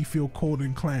immediately feel cold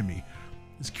and clammy.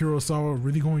 Is Kurosawa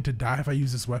really going to die if I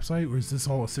use this website, or is this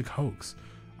all a sick hoax?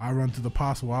 I run through the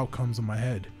possible outcomes in my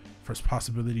head. First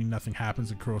possibility, nothing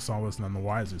happens and Kurosawa is none the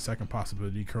wiser. Second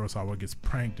possibility, Kurosawa gets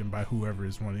pranked and by whoever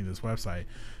is running this website.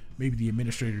 Maybe the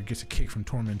administrator gets a kick from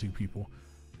tormenting people.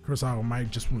 Kurosawa might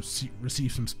just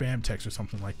receive some spam text or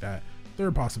something like that.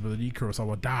 Third possibility,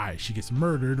 Kurosawa dies. She gets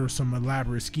murdered or some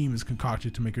elaborate scheme is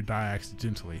concocted to make her die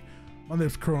accidentally. My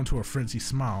lips curl into a frenzied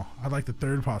smile. I like the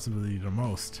third possibility the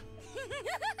most.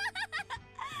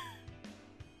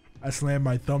 I slam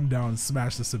my thumb down and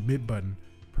smash the submit button.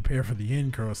 Prepare for the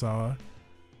end, Kurosawa.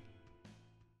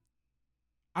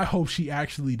 I hope she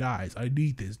actually dies. I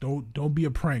need this. Don't be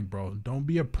a prank, bro. Don't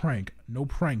be a prank. No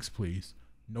pranks, please.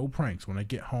 No pranks. When I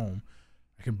get home,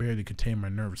 I can barely contain my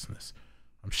nervousness.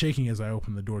 I'm shaking as I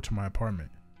open the door to my apartment.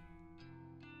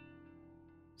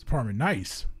 This apartment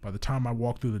nice. By the time I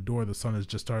walk through the door, the sun has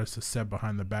just started to set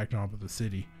behind the backdrop of the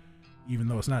city. Even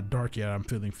though it's not dark yet, I'm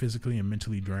feeling physically and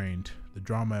mentally drained. The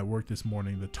drama at work this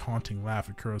morning, the taunting laugh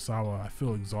at Kurosawa, I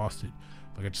feel exhausted,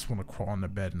 like I just want to crawl into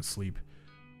bed and sleep.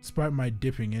 Despite my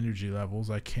dipping energy levels,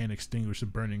 I can't extinguish the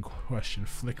burning question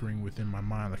flickering within my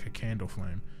mind like a candle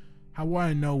flame. How will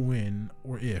I know when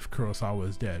or if Kurosawa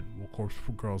is dead? Will Corpse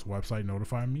Girl's website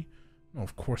notify me? No,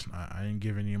 of course not. I didn't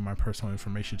give any of my personal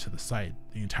information to the site.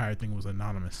 The entire thing was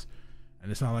anonymous.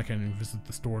 And it's not like I can visit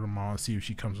the store tomorrow and see if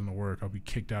she comes into work. I'll be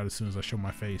kicked out as soon as I show my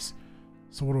face.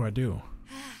 So what do?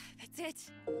 That's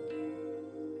it.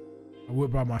 I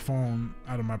whip out my phone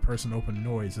out of my purse and open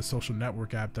Noise, a social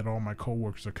network app that all my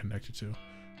coworkers are connected to.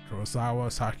 Kurosawa,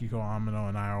 Sakiko, Amino,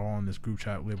 and I are all in this group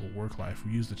chat labeled Work Life.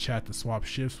 We use the chat to swap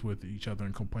shifts with each other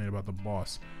and complain about the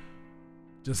boss.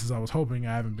 Just as I was hoping,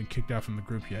 I haven't been kicked out from the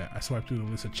group yet. I swipe through the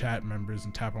list of chat members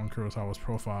and tap on Kurosawa's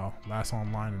profile. Last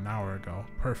online an hour ago.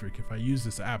 Perfect. If I use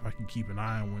this app, I can keep an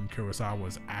eye on when Kurosawa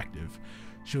is active.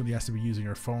 She only has to be using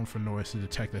her phone for Noise to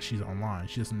detect that she's online.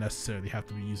 She doesn't necessarily have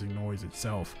to be using Noise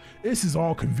itself. This is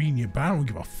all convenient, but I don't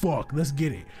give a fuck. Let's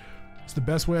get it. It's the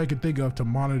best way I can think of to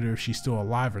monitor if she's still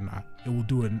alive or not. It will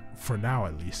do it for now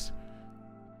at least.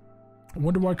 I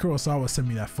wonder why Kurosawa sent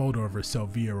me that photo of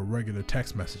herself via a regular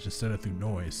text message instead of through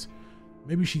Noise.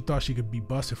 Maybe she thought she could be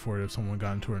busted for it if someone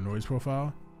got into her Noise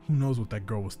profile. Who knows what that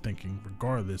girl was thinking.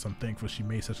 Regardless, I'm thankful she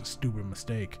made such a stupid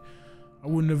mistake. I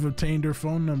wouldn't have obtained her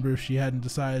phone number if she hadn't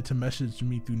decided to message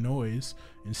me through Noise.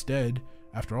 Instead,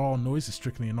 after all, Noise is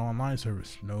strictly an online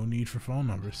service. No need for phone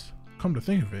numbers. Come to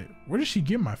think of it, where did she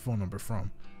get my phone number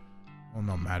from? Well,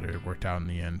 no matter, it worked out in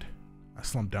the end. I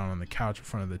slump down on the couch in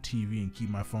front of the TV and keep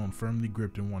my phone firmly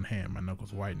gripped in one hand, my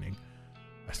knuckles whitening.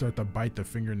 I start to bite the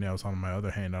fingernails on my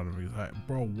other hand out of anxiety.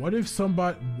 Bro, what if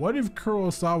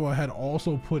Kurosawa had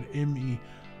also put Emmy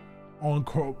on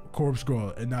Corpse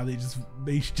Girl and now they just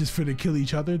finna kill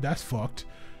each other? That's fucked.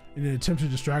 In an attempt to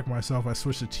distract myself, I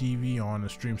switch the TV on and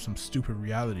stream some stupid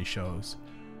reality shows.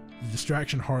 The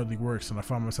distraction hardly works, and I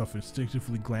find myself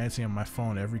instinctively glancing at my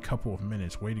phone every couple of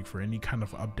minutes, waiting for any kind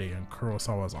of update on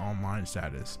Kurosawa's online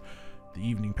status. The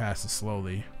evening passes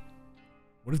slowly.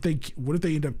 What if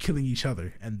they end up killing each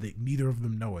other and neither of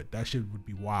them know it? That shit would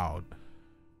be wild.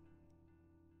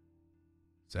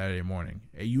 Saturday morning.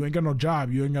 Hey, you ain't got no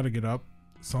job. You ain't gotta get up.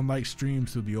 Sunlight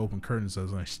streams through the open curtains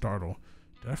as I startle.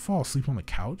 Did I fall asleep on the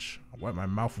couch? I wipe my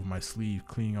mouth with my sleeve,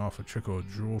 cleaning off a trickle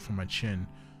of drool from my chin.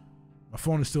 My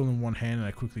phone is still in one hand and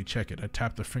I quickly check it. I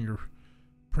tap the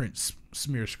fingerprint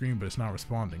smear screen, but it's not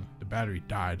responding. The battery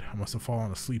died. I must have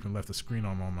fallen asleep and left the screen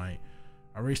on all night.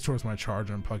 I race towards my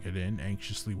charger and plug it in,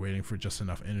 anxiously waiting for just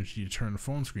enough energy to turn the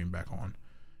phone screen back on.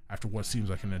 After what seems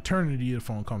like an eternity, the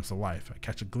phone comes to life. I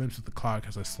catch a glimpse of the clock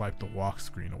as I swipe the lock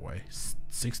screen away.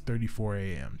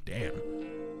 6:34 a.m. Damn.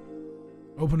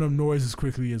 Open up Noise as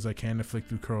quickly as I can to flick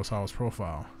through Kurosawa's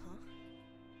profile.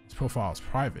 This profile is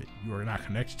private. You are not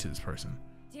connected to this person.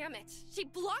 Damn it, she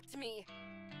blocked me.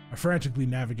 I frantically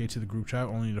navigate to the group chat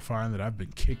only to find that I've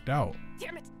been kicked out.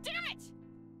 Damn it, damn it!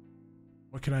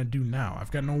 What can I do now?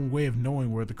 I've got no way of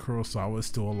knowing whether Kurosawa is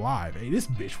still alive. Hey, this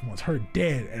bitch wants her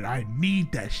dead and I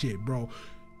need that shit, bro.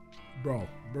 Bro,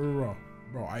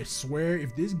 I swear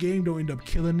if this game don't end up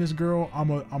killing this girl,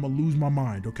 I'ma lose my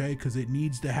mind, okay? Cause it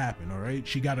needs to happen, all right?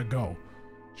 She gotta go.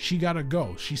 She gotta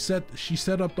go. She set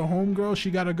up the homegirl,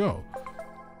 she gotta go.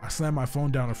 I slam my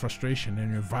phone down in frustration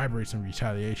and it vibrates in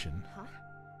retaliation. Huh?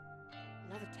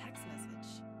 Another text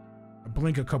message. I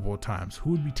blink a couple of times.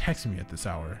 Who would be texting me at this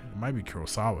hour? It might be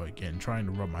Kurosawa again, trying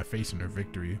to rub my face in her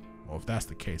victory. Well, if that's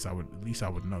the case, at least I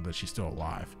would know that she's still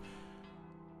alive.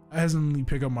 I hesitantly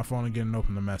pick up my phone again and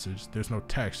open the message. There's no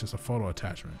text, just a photo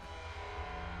attachment.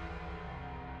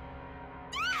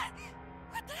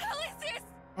 What the hell is this?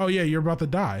 Oh yeah, you're about to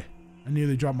die. I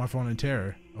nearly dropped my phone in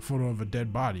terror. A photo of a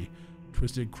dead body,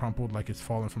 twisted, crumpled like it's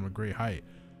fallen from a great height.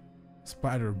 A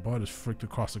splatter of blood is flicked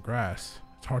across the grass.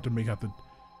 It's hard to make out the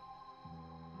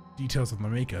details of the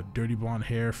makeup. Dirty blonde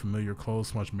hair, familiar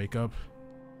clothes, much makeup.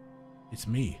 It's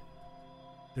me.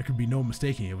 There could be no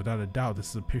mistaking it. Without a doubt,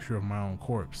 this is a picture of my own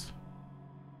corpse.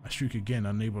 I shriek again,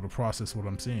 unable to process what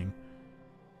I'm seeing.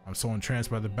 I'm so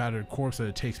entranced by the battered corpse that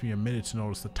it takes me a minute to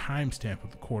notice the timestamp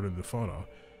of the quarter of the photo.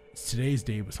 It's today's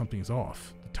date, but something's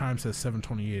off. The time says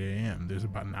 7:28 a.m. There's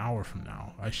about an hour from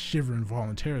now. I shiver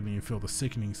involuntarily and feel the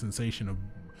sickening sensation of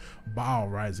bile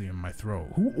rising in my throat.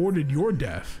 Who ordered your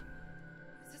death?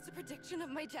 Is this a prediction of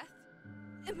my death?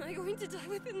 Am I going to die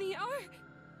within the hour?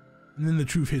 And then the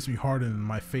truth hits me harder than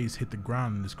my face hit the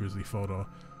ground in this grisly photo.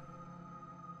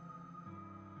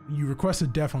 When you request a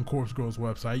death on Corpse Girl's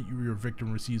website, your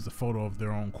victim receives a photo of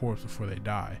their own corpse before they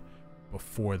die.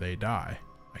 Before they die.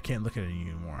 I can't look at it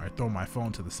anymore. I throw my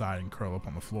phone to the side and curl up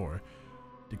on the floor.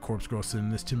 Did Corpse Girl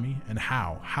send this to me? And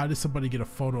how? How did somebody get a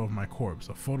photo of my corpse?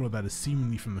 A photo that is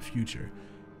seemingly from the future.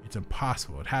 It's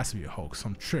impossible. It has to be a hoax.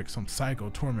 Some trick. Some psycho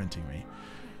tormenting me.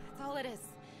 That's all it is.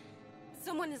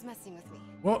 Someone is messing with me.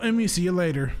 Well, Emmy, see you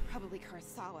later. Probably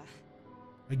Kurosawa.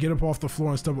 I get up off the floor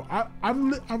and stumble.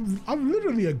 I'm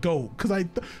literally a goat because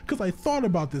I thought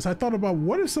about this. I thought about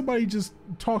what if somebody just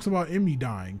talks about Emmy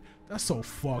dying. That's so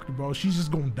fucked, bro. She's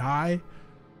just gonna die.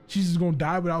 She's just gonna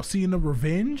die without seeing the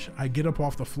revenge. I get up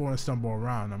off the floor and stumble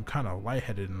around. I'm kind of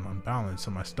lightheaded and unbalanced,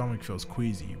 so my stomach feels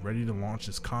queasy, ready to launch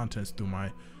its contents through my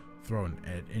throat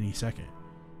at any second.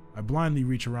 I blindly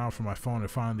reach around for my phone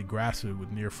and finally grasp it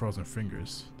with near frozen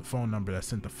fingers. The phone number that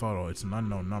sent the photo, it's an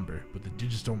unknown number, but the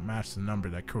digits don't match the number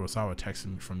that Kurosawa texted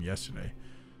me from yesterday.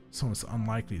 So it's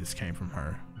unlikely this came from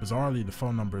her. Bizarrely, the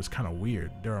phone number is kind of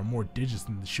weird. There are more digits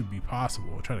than should be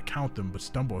possible. I try to count them, but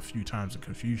stumble a few times in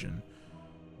confusion.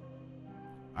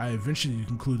 I eventually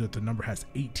conclude that the number has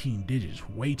 18 digits,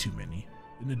 way too many.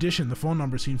 In addition, the phone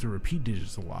number seems to repeat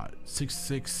digits a lot.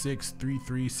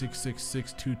 66633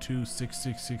 66622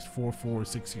 66644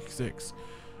 666.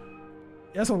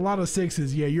 That's a lot of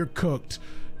sixes. Yeah, you're cooked.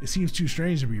 It seems too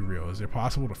strange to be real. Is it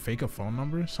possible to fake a phone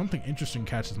number? Something interesting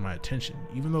catches my attention.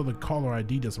 Even though the caller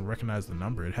ID doesn't recognize the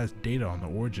number, it has data on the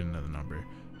origin of the number.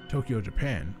 Tokyo,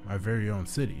 Japan, my very own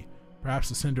city. Perhaps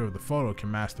the sender of the photo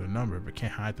can mask their number but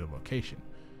can't hide their location.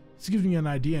 This gives me an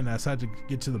idea, and I decide to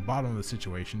get to the bottom of the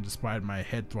situation despite my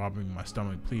head throbbing and my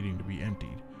stomach pleading to be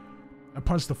emptied. I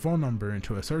punch the phone number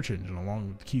into a search engine along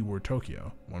with the keyword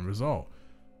Tokyo. One result.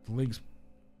 The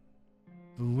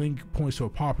link points to a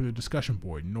popular discussion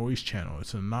board, Noise Channel.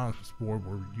 It's an anonymous board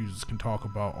where users can talk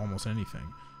about almost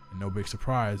anything. And no big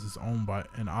surprise, it's owned by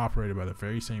and operated by the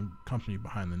very same company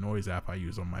behind the Noise app I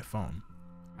use on my phone.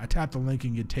 I tap the link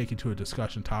and get taken to a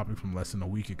discussion topic from less than a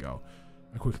week ago.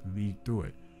 I quickly lead through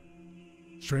it.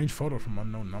 Strange photo from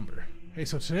unknown number. Hey,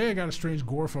 so today I got a strange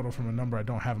gore photo from a number I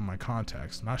don't have in my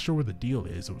contacts. Not sure what the deal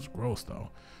is. It was gross though.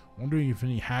 Wondering if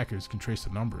any hackers can trace the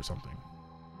number or something.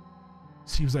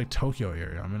 Seems like Tokyo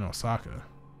area. I'm in Osaka.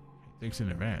 Thanks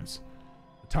in advance.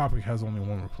 The topic has only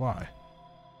one reply.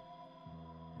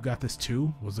 You got this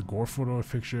too? Was the gore photo a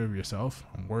picture of yourself?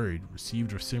 I'm worried.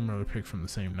 Received a similar pic from the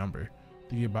same number.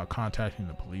 Thinking about contacting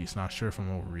the police. Not sure if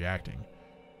I'm overreacting.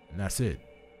 And that's it.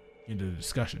 Into the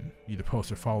discussion. Either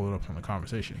post or follow it up on the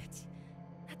conversation.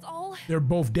 That's all? They're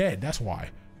both dead. That's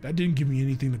why. That didn't give me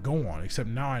anything to go on, except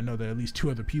now I know that at least 2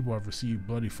 other people have received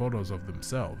bloody photos of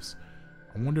themselves.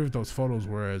 I wonder if those photos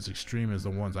were as extreme as the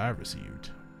ones I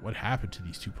received. What happened to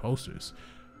these 2 posters?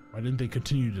 Why didn't they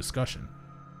continue the discussion?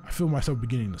 I feel myself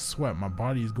beginning to sweat. My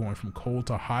body is going from cold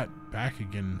to hot, back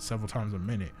again several times a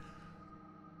minute.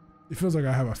 It feels like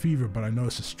I have a fever, but I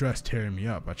notice the stress tearing me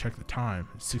up. I check the time.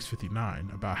 It's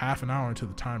 6:59, about half an hour into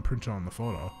the time printed on the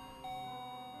photo.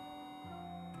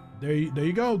 There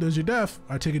you go. There's your death.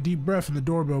 I take a deep breath and the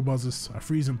doorbell buzzes. I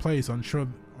freeze in place, unsure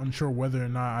whether or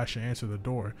not I should answer the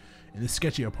door. In this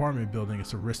sketchy apartment building,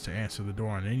 it's a risk to answer the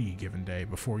door on any given day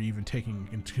before even taking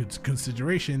into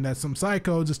consideration that some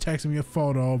psycho just texted me a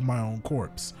photo of my own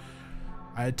corpse.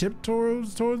 I tiptoe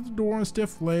towards the door on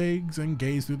stiff legs and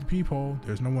gaze through the peephole.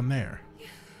 There's no one there.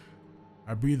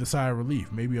 I breathe a sigh of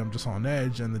relief. Maybe I'm just on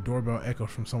edge and the doorbell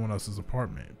echoes from someone else's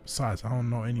apartment. Besides, I don't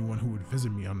know anyone who would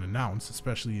visit me unannounced,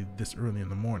 especially this early in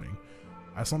the morning.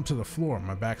 I slump to the floor,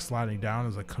 my back sliding down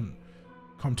as I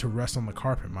come to rest on the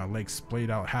carpet, my legs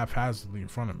splayed out haphazardly in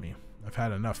front of me. I've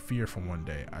had enough fear for one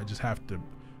day. I have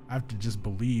to just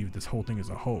believe this whole thing is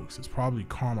a hoax. It's probably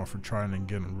karma for trying to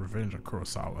get revenge on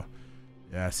Kurosawa.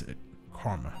 Yeah, that's it.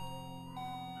 Karma.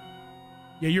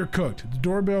 Yeah, you're cooked. The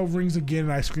doorbell rings again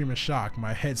and I scream in shock,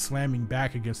 my head slamming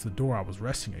back against the door I was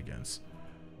resting against.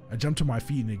 I jump to my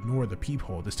feet and ignore the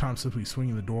peephole, this time simply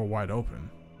swinging the door wide open.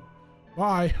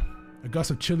 Bye! A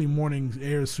gust of chilly morning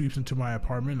air sweeps into my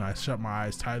apartment and I shut my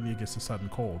eyes tightly against the sudden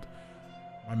cold.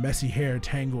 My messy hair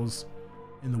tangles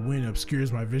in the wind and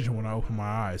obscures my vision when I open my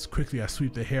eyes. Quickly, I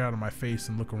sweep the hair out of my face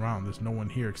and look around. There's no one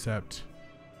here except...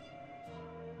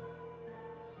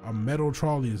 A metal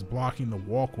trolley is blocking the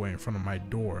walkway in front of my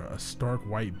door. A stark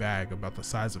white bag about the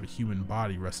size of a human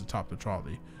body rests atop the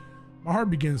trolley. My heart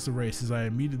begins to race as I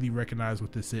immediately recognize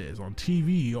what this is. On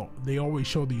TV, they always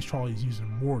show these trolleys using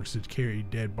morgues to carry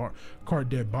cart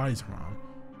dead bodies around.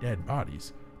 Dead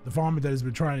bodies. The vomit that has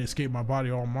been trying to escape my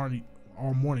body all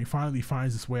morning finally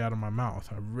finds its way out of my mouth.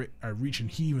 I reach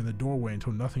and heave in the doorway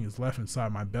until nothing is left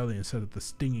inside my belly instead of the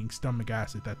stinging stomach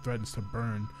acid that threatens to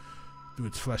burn through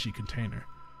its fleshy container.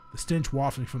 The stench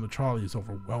wafting from the trolley is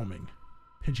overwhelming.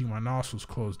 Pinching my nostrils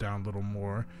closed down little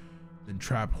more than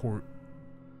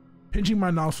Pinching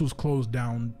my nostrils closed.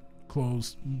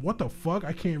 What the fuck?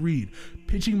 I can't read.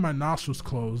 Pinching my nostrils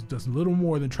closed does little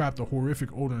more than trap the horrific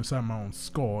odor inside my own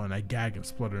skull, and I gag and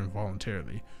splutter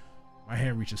involuntarily. My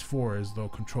hand reaches forward as though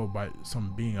controlled by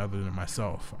some being other than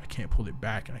myself. I can't pull it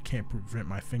back, and I can't prevent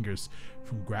my fingers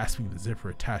from grasping the zipper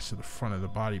attached to the front of the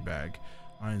body bag.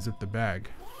 I unzip the bag.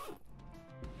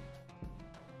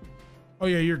 Oh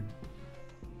yeah,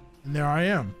 and there I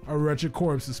am, a wretched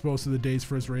corpse exposed to the day's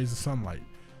first rays of sunlight.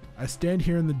 I stand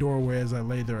here in the doorway as I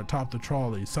lay there atop the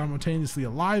trolley, simultaneously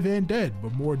alive and dead,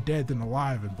 but more dead than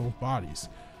alive in both bodies.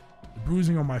 The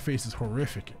bruising on my face is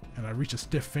horrific, and I reach a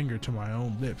stiff finger to my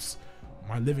own lips,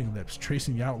 my living lips,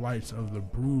 tracing the outlines of the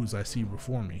bruise I see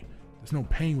before me. There's no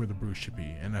pain where the bruise should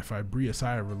be, and if I breathe a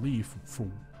sigh of relief, for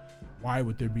why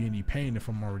would there be any pain if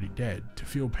I'm already dead? To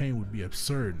feel pain would be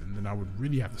absurd, and then I would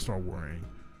really have to start worrying.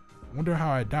 I wonder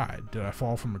how I died. Did I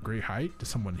fall from a great height? Did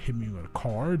someone hit me with a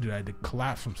car? Did I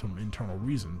collapse from some internal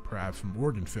reason, perhaps from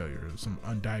organ failure or some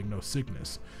undiagnosed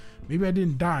sickness? Maybe I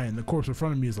didn't die and the corpse in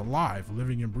front of me is alive,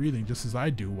 living and breathing just as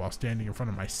I do while standing in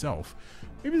front of myself.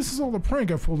 Maybe this is all a prank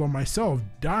I pulled on myself,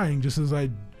 dying just as a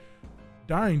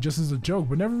joke,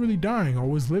 but never really dying,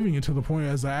 always living until the point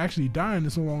as I actually die and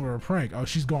it's no longer a prank. Oh,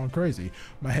 she's gone crazy.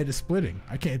 My head is splitting.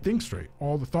 I can't think straight.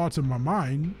 All the thoughts in my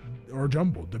mind are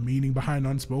jumbled. The meaning behind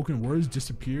unspoken words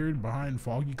disappeared behind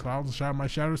foggy clouds inside my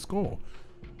shattered skull.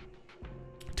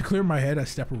 To clear my head, I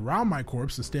step around my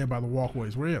corpse and stand by the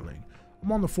walkway's railing.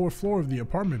 I'm on the 4th floor of the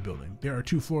apartment building. There are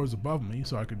 2 floors above me,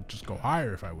 so I could just go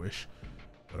higher if I wish.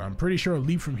 But I'm pretty sure a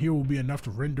leap from here will be enough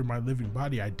to render my living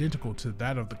body identical to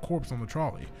that of the corpse on the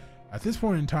trolley. At this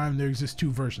point in time, there exist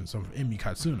 2 versions of Emi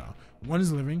Katsuna. One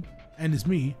is living, and is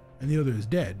me, and the other is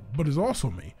dead, but is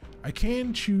also me. I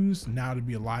can choose now to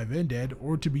be alive and dead,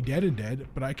 or to be dead and dead,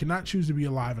 but I cannot choose to be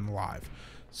alive and alive.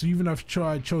 So even if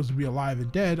I chose to be alive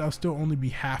and dead, I'll still only be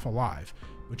half alive.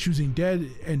 But choosing dead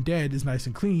and dead is nice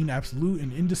and clean, absolute,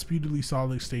 and indisputably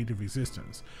solid state of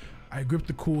existence. I grip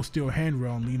the cool steel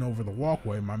handrail and lean over the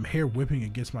walkway, my hair whipping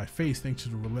against my face thanks to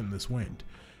the relentless wind.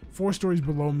 4 stories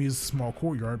below me is a small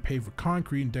courtyard paved with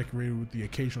concrete and decorated with the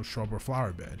occasional shrub or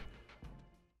flower bed.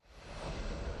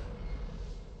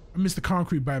 I missed the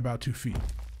concrete by about 2 feet.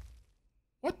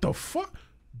 What the fuck?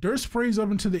 Dirt sprays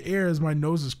up into the air as my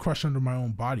nose is crushed under my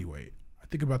own body weight. I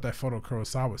think about that photo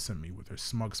Kurosawa sent me with her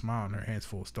smug smile and her hands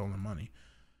full of stolen money.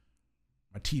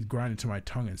 My teeth grind into my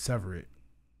tongue and sever it.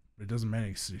 But it doesn't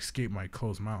manage to escape my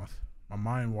closed mouth. My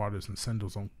mind waters and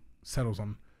settles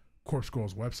on Corpse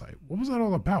Girl's website. What was that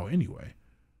all about anyway?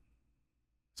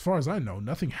 As far as I know,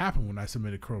 nothing happened when I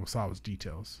submitted Kurosawa's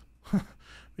details.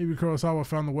 Maybe Kurosawa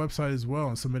found the website as well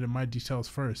and submitted my details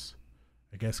first.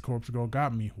 I guess Corpse Girl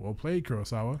got me. Well played,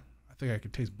 Kurosawa. I think I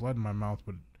could taste blood in my mouth,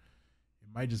 but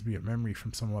it might just be a memory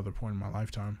from some other point in my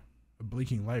lifetime. A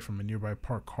blinking light from a nearby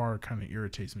parked car kind of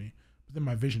irritates me. But then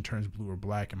my vision turns blue or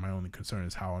black and my only concern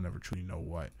is how I'll never truly know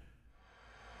what.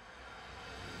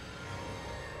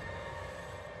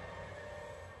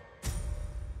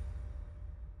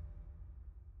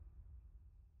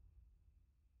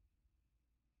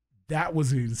 That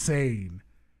was insane.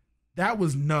 That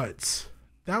was nuts.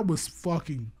 That was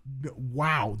fucking,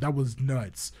 wow, that was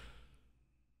nuts.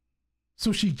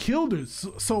 So she killed her.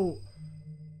 So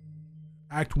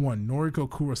Act 1, Noriko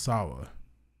Kurosawa.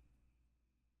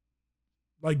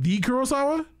 Like the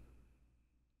Kurosawa?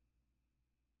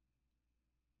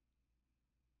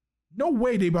 No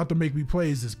way they about to make me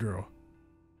play as this girl.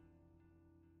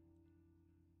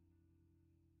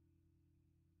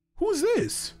 is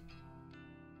this?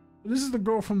 This is the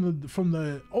girl from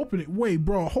the opening. Wait,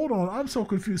 bro, hold on. I'm so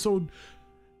confused. So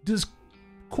does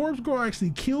Corpse Girl actually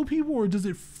kill people, or does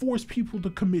it force people to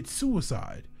commit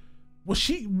suicide?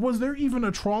 Was there even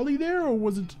a trolley there, or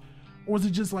was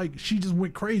it just like she just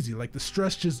went crazy? Like the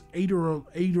stress just ate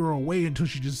her away until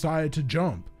she decided to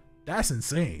jump. That's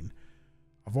insane.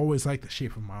 I've always liked the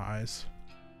shape of my eyes.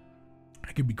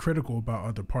 I can be critical about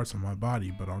other parts of my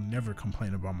body, but I'll never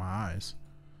complain about my eyes.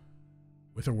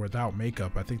 With or without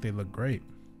makeup, I think they look great.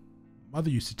 Mother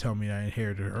used to tell me I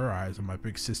inherited her eyes and my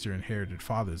big sister inherited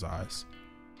father's eyes.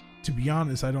 To be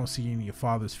honest, I don't see any of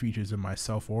father's features in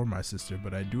myself or my sister,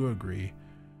 but I do agree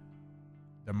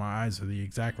that my eyes are the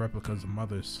exact replicas of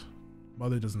mother's.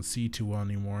 Mother doesn't see too well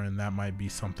anymore, and that might be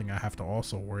something I have to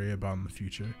also worry about in the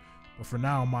future. But for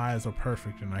now, my eyes are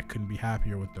perfect and I couldn't be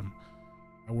happier with them.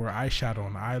 I wear eyeshadow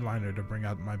and eyeliner to bring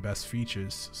out my best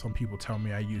features. Some people tell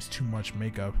me I use too much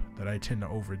makeup, that I tend to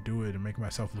overdo it and make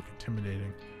myself look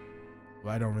intimidating.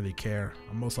 Well, I don't really care.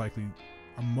 I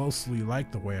mostly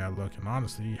like the way I look, and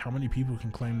honestly, how many people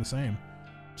can claim the same?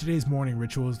 Today's morning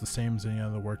ritual is the same as any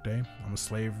other workday. I'm a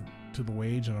slave to the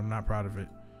wage and I'm not proud of it.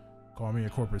 Call me a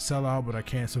corporate sellout, but I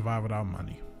can't survive without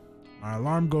money. My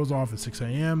alarm goes off at 6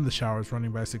 a.m., the shower's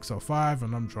running by 6:05,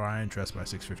 and I'm dry and dressed by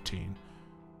 6:15.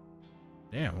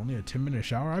 Damn, only a 10-minute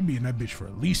shower? I'd be in that bitch for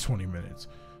at least 20 minutes.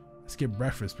 I skip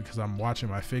breakfast because I'm watching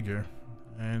my figure,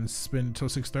 and spend until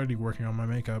 6:30 working on my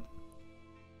makeup.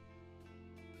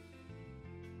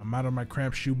 I'm out of my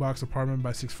cramped shoebox apartment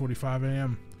by 6:45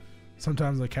 a.m.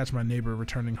 Sometimes I catch my neighbor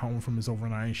returning home from his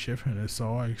overnight shift, and if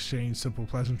so, I exchange simple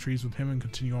pleasantries with him and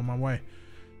continue on my way.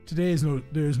 Today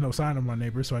there is no sign of my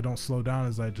neighbor, so I don't slow down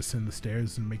as I descend the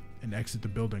stairs and exit the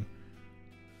building.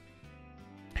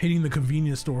 Hitting the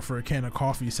convenience store for a can of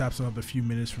coffee saps another few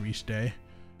minutes from each day.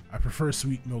 I prefer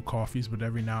sweet milk coffees, but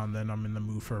every now and then I'm in the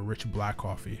mood for a rich black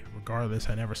coffee. Regardless,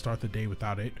 I never start the day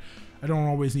without it. I don't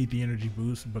always need the energy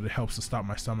boost, but it helps to stop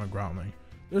my stomach growling.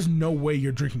 There's no way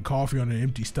you're drinking coffee on an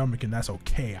empty stomach and that's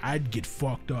okay. I'd get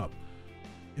fucked up.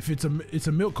 If it's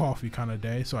a milk coffee kind of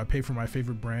day, so I pay for my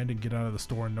favorite brand and get out of the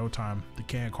store in no time. The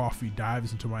canned coffee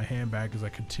dives into my handbag as I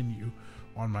continue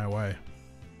on my way.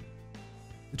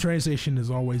 The train station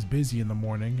is always busy in the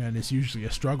morning, and it's usually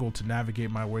a struggle to navigate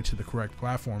my way to the correct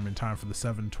platform in time for the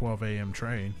 7:12 a.m.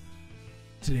 train.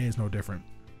 Today is no different.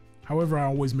 However, I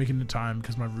always make it in time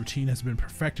because my routine has been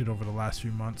perfected over the last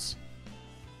few months.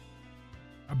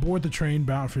 I board the train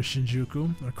bound for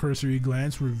Shinjuku. A cursory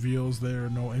glance reveals there are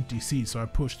no empty seats, so I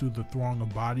push through the throng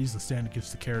of bodies and stand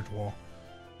against the carriage wall.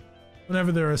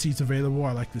 Whenever there are seats available,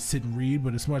 I like to sit and read,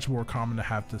 but it's much more common to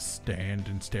have to stand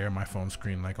and stare at my phone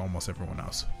screen like almost everyone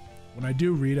else. When I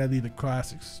do read, I lead the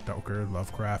classics: Stoker,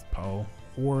 Lovecraft, Poe,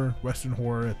 horror, Western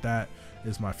horror at that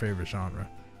is my favorite genre.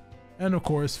 And of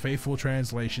course, faithful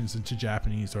translations into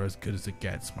Japanese are as good as it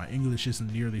gets. My English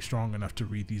isn't nearly strong enough to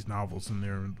read these novels in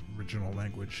their original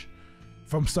language.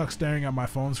 If I'm stuck staring at my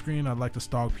phone screen, I'd like to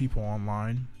stalk people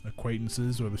online.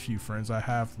 Acquaintances or the few friends I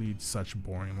have lead such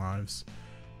boring lives.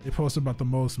 They post about the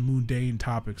most mundane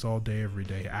topics all day every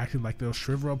day, acting like they'll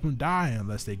shrivel up and die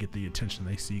unless they get the attention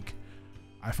they seek.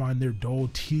 I find their dull,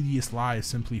 tedious lives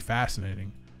simply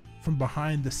fascinating. From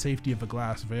behind the safety of a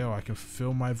glass veil, I can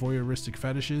fulfill my voyeuristic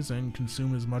fetishes and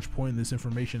consume as much pointless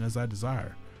information as I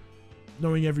desire.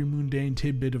 Knowing every mundane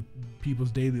tidbit of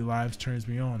people's daily lives turns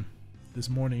me on. This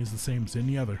morning is the same as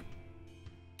any other.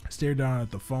 I stare down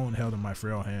at the phone held in my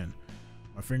frail hand.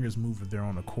 My fingers move of their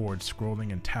own accord,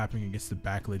 scrolling and tapping against the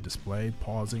backlit display,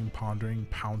 pausing, pondering,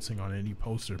 pouncing on any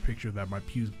post or picture that my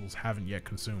pupils haven't yet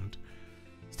consumed.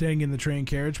 Staying in the train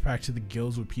carriage, packed to the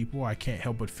gills with people, I can't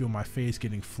help but feel my face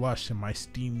getting flushed and my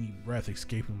steamy breath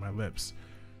escaping my lips.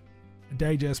 I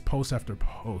digest post after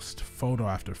post, photo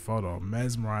after photo,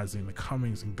 mesmerizing the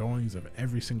comings and goings of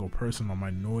every single person on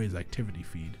my noise activity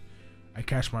feed. I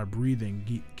catch my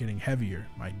breathing getting heavier,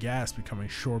 my gas becoming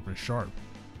short and sharp.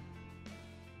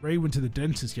 Ray went to the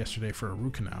dentist yesterday for a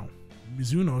root canal.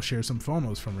 Mizuno shares some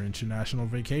photos from her international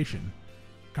vacation.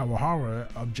 Kawahara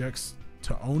objects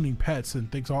to owning pets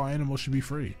and thinks all animals should be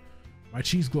free. My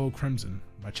cheeks glow crimson.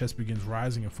 My chest begins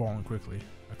rising and falling quickly.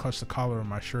 I clutch the collar of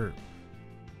my shirt.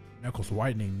 Knuckles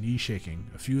whitening, knees shaking.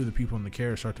 A few of the people in the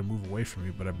carriage start to move away from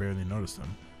me, but I barely notice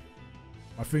them.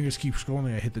 My fingers keep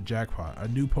scrolling. I hit the jackpot. A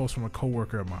new post from a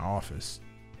coworker at my office.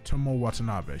 Tomo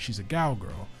Watanabe. She's a gal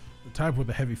girl. The type with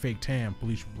a heavy fake tan,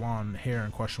 bleached blonde hair,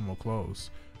 and questionable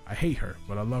clothes. I hate her,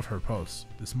 but I love her post.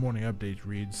 This morning update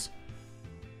reads,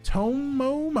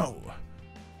 Tomomo.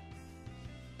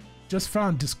 Just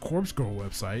found this Corpse Girl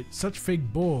website. Such fake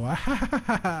bull.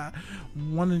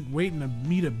 Waiting to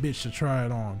meet a bitch to try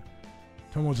it on.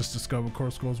 Tomo just discovered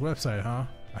Corpse Girl's website, huh?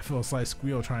 I feel a slight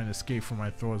squeal trying to escape from my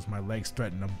throat as my legs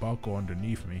threaten to buckle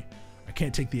underneath me. I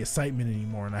can't take the excitement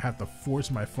anymore and I have to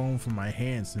force my phone from my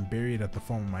hands and bury it at the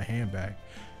phone in my handbag.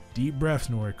 Deep breaths,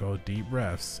 Noriko, deep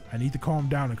breaths. I need to calm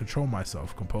down and control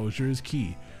myself. Composure is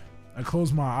key. I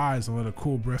close my eyes and let a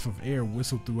cool breath of air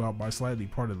whistle throughout my slightly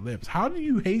parted lips. How do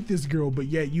you hate this girl, but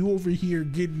yet you over here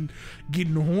getting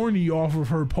horny off of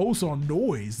her posts on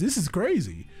Noise? This is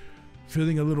crazy.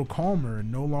 Feeling a little calmer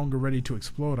and no longer ready to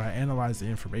explode, I analyze the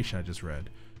information I just read.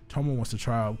 Tomo wants to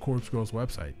try out Corpse Girl's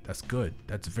website. That's good.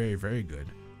 That's very, very good.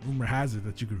 Rumor has it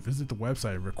that you can visit the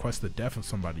website and request the death of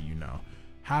somebody you know.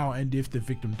 How and if the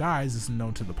victim dies isn't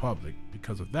known to the public.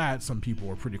 Because of that, some people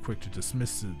are pretty quick to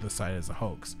dismiss the site as a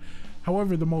hoax.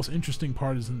 However, the most interesting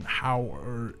part isn't how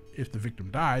or if the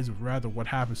victim dies, but rather what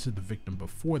happens to the victim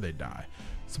before they die.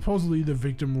 Supposedly, the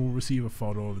victim will receive a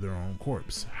photo of their own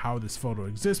corpse. How this photo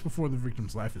exists before the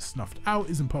victim's life is snuffed out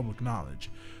isn't public knowledge,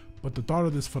 but the thought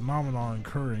of this phenomenon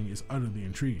occurring is utterly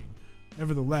intriguing.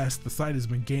 Nevertheless, the site has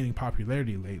been gaining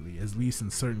popularity lately, at least in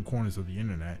certain corners of the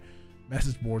internet.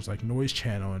 Message boards like Noise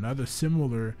Channel and other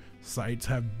similar sites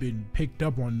have been picked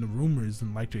up on the rumors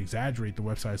and like to exaggerate the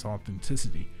website's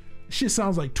authenticity. This shit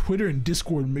sounds like Twitter and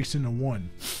Discord mixed into one.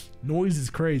 Noise is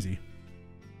crazy.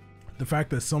 The fact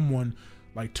that someone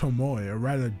like Tomoe, a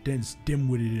rather dense,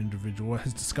 dim-witted individual,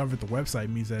 has discovered the website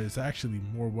means that it's actually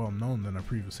more well known than I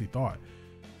previously thought.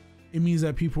 It means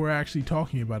that people are actually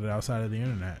talking about it outside of the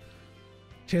internet.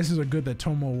 Chances are good that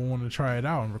Tomo will want to try it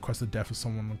out and request the death of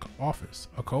someone in the office,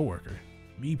 a coworker.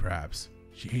 Me, perhaps.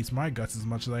 She hates my guts as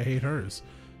much as I hate hers.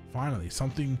 Finally,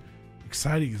 something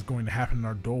exciting is going to happen in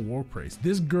our dual workplace.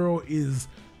 This girl is...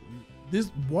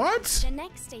 what? The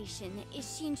next station is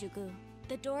Shinjuku.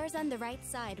 The doors on the right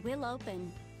side will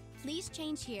open. Please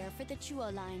change here for the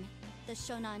Chuo line, the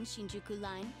Shonan Shinjuku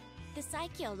line, the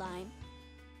Saikyo line.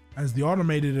 As the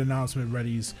automated announcement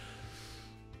reads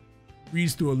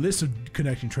through a list of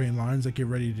connecting train lines, I get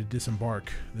ready to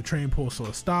disembark. The train pulls to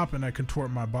a stop and I contort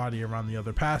my body around the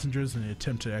other passengers in an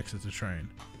attempt to exit the train.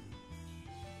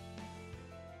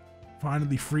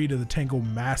 Finally freed of the tangled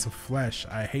mass of flesh,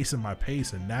 I hasten my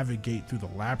pace and navigate through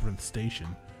the labyrinth station.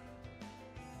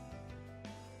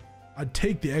 I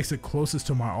take the exit closest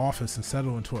to my office and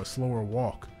settle into a slower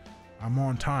walk. I'm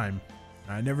on time,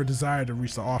 and I never desired to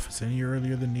reach the office any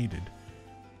earlier than needed.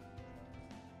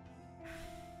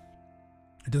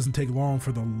 It doesn't take long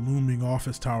for the looming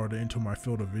office tower to enter my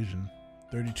field of vision.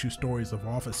 32 stories of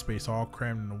office space all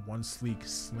crammed into one sleek,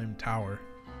 slim tower.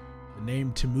 The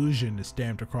name Temujin is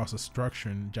stamped across the structure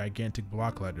in gigantic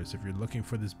block letters. If you're looking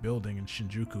for this building in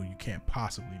Shinjuku, you can't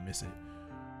possibly miss it.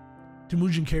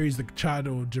 Temujin carries the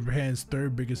title of Japan's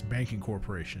third biggest banking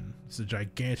corporation. It's a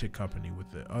gigantic company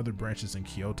with the other branches in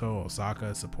Kyoto,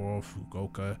 Osaka, Sapporo,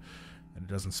 Fukuoka, and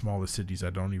a dozen smaller cities I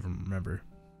don't even remember.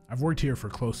 I've worked here for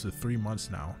close to 3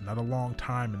 months now, not a long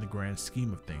time in the grand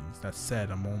scheme of things. That said,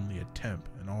 I'm only a temp,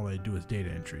 and all I do is data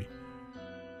entry.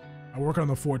 I work on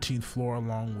the 14th floor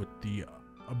along with the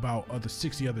about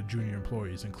 60 other junior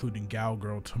employees, including gal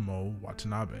girl Tomo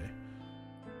Watanabe.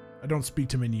 I don't speak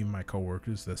to many of my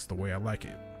coworkers, that's the way I like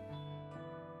it.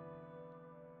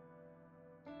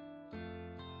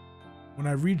 When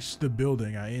I reach the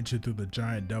building, I enter through the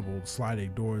giant double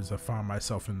sliding doors. I find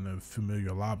myself in the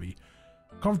familiar lobby.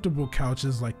 Comfortable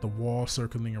couches like the wall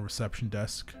circling a reception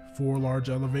desk. 4 large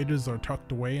elevators are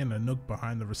tucked away in a nook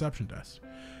behind the reception desk.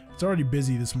 It's already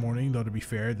busy this morning, though to be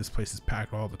fair, this place is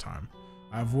packed all the time.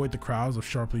 I avoid the crowds of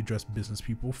sharply dressed business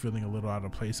people, feeling a little out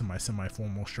of place in my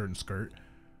semi-formal shirt and skirt.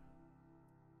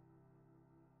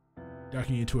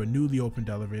 Ducking into a newly opened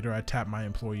elevator, I tap my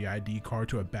employee ID card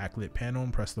to a backlit panel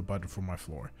and press the button for my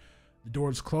floor. The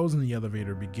doors close and the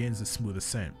elevator begins a smooth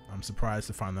ascent. I'm surprised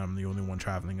to find that I'm the only one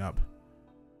traveling up.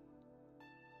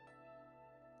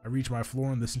 I reach my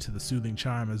floor and listen to the soothing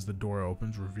chime as the door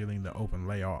opens, revealing the open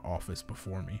layout office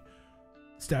before me.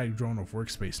 The static drone of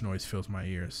workspace noise fills my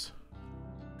ears.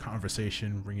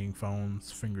 Conversation, ringing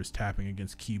phones, fingers tapping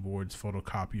against keyboards,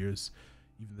 photocopiers.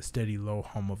 Even the steady low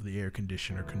hum of the air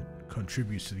conditioner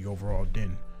contributes to the overall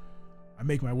din. I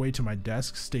make my way to my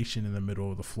desk, stationed in the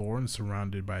middle of the floor and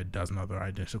surrounded by a dozen other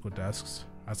identical desks.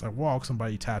 As I walk,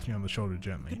 somebody taps me on the shoulder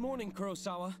gently. Good morning,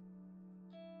 Kurosawa.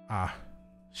 Ah,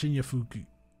 Shinya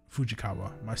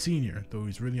Fujikawa, my senior, though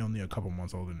he's really only a couple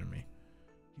months older than me.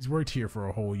 He's worked here for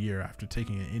a whole year after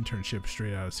taking an internship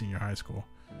straight out of senior high school.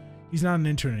 He's not an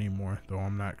intern anymore, though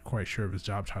I'm not quite sure of his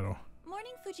job title.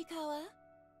 Morning, Fujikawa.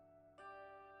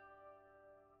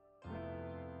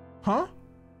 Huh?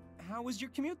 How was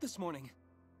your commute this morning?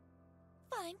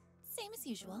 Fine, same as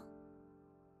usual.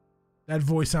 That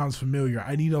voice sounds familiar.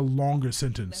 I need a longer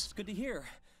sentence. That's good to hear.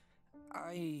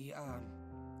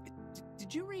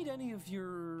 Did you read any of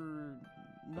your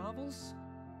novels?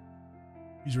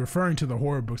 He's referring to the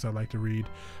horror books I like to read.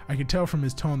 I can tell from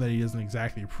his tone that he doesn't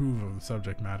exactly approve of the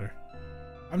subject matter.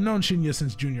 I've known Shinya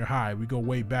since junior high. We go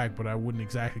way back, but I wouldn't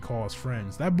exactly call us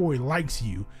friends. That boy likes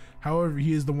you. However,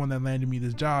 he is the one that landed me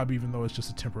this job, even though it's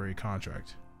just a temporary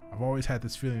contract. I've always had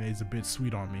this feeling that he's a bit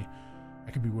sweet on me.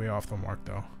 I could be way off the mark,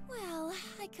 though. Well,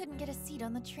 I couldn't get a seat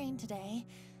on the train today.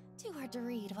 Too hard to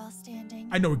read while standing.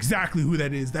 I know exactly who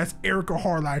that is. That's Erica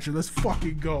Harlacher. Let's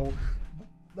fucking go.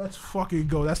 Let's fucking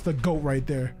go. That's the GOAT right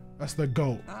there. That's the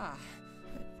GOAT. Ah,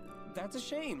 that's a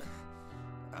shame.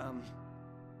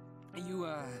 You,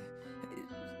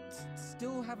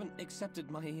 still haven't accepted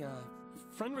my,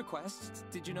 friend request,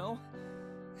 did you know?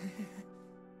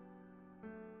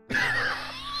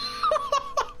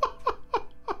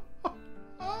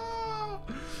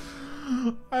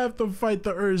 I have to fight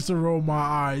the urge to roll my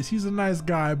eyes. He's a nice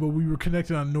guy, but we were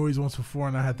connected on Noise once before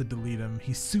and I had to delete him.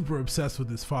 He's super obsessed with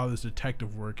his father's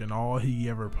detective work, and all he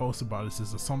ever posts about is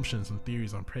his assumptions and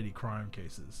theories on petty crime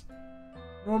cases.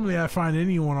 Normally I find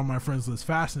anyone on my friends list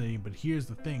fascinating, but here's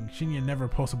the thing, Shinya never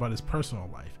posts about his personal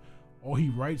life. All he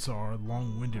writes are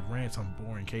long-winded rants on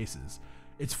boring cases.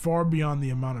 It's far beyond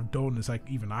the amount of dullness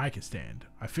even I can stand.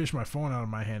 I fish my phone out of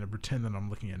my hand and pretend that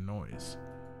I'm looking at Noise.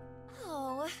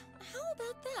 Oh, how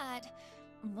about that?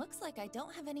 Looks like I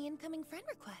don't have any incoming friend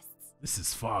requests. This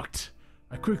is fucked.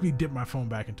 I quickly dip my phone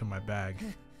back into my bag.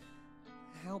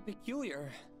 How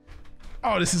peculiar.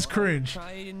 Oh, this is cringe.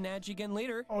 Try and nudge again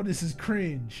later. Oh, this is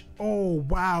cringe. Oh,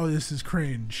 wow, this is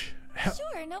cringe.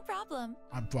 Sure, no problem.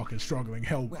 I'm fucking struggling.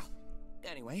 Help. Well,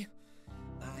 anyway,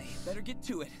 I better get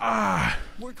to it.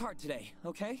 Work hard today,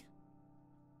 okay?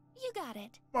 You got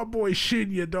it. My boy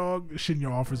Shinya, dog.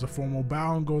 Shinya offers a formal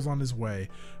bow and goes on his way.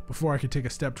 Before I can take a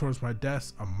step towards my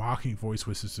desk, a mocking voice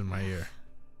whispers in my ear.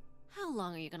 How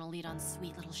long are you gonna lead on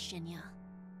sweet little Shinya?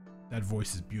 That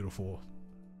voice is beautiful.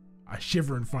 I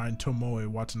shiver and find Tomoe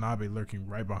Watanabe lurking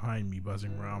right behind me,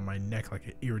 buzzing around my neck like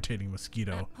an irritating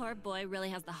mosquito. That poor boy really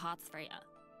has the hots for ya.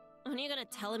 When are you gonna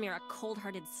tell him you're a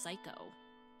cold-hearted psycho?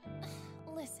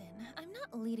 Listen, I'm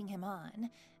not leading him on,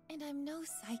 and I'm no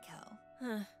psycho.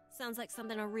 Huh. Sounds like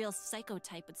something a real psycho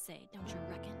type would say, don't you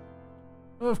reckon?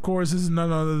 Of course, this is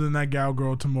none other than that gal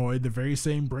girl Tomoe, the very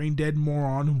same brain-dead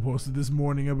moron who posted this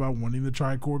morning about wanting to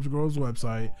try Corpse Girl's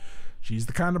website. She's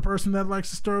the kind of person that likes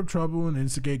to stir up trouble and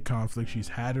instigate conflict. She's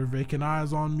had her vacant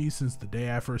eyes on me since the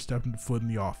day I first stepped foot in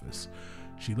the office.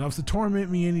 She loves to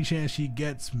torment me any chance she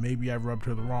gets. Maybe I rubbed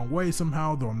her the wrong way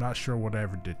somehow, though I'm not sure what I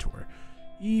ever did to her.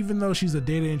 Even though she's a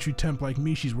data entry temp like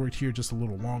me, she's worked here just a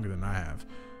little longer than I have.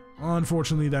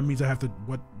 Unfortunately, that means I have to...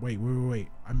 Wait,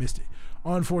 I missed it.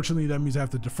 Unfortunately, that means I have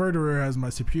to defer to her as my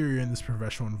superior in this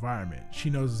professional environment. She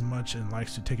knows as much and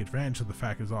likes to take advantage of the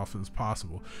fact as often as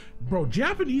possible. Bro,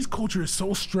 Japanese culture is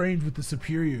so strange with the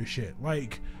superior shit.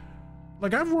 Like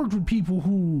I've worked with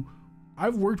people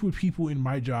in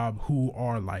my job who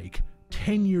are like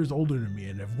 10 years older than me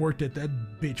and have worked at that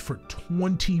bitch for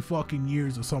 20 fucking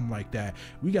years or something like that.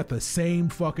 We got the same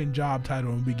fucking job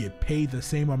title and we get paid the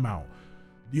same amount.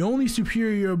 The only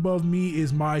superior above me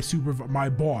is my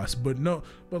boss, but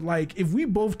like if we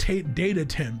both take data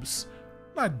temps,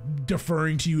 I'm not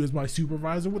deferring to you as my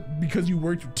supervisor because you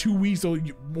worked 2 weeks or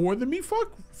more than me.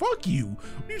 Fuck you.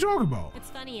 What are you talking about? It's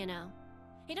funny, you know.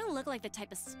 You don't look like the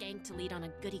type of skank to lead on a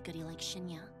goody-goody like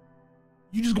Shinya.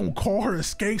 You just gonna call her a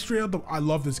skank straight out the... I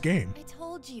love this game. I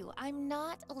told you, I'm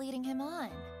not leading him on.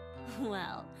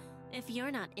 Well, if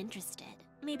you're not interested,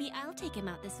 maybe I'll take him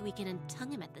out this weekend and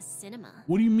tongue him at the cinema.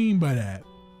 What do you mean by that?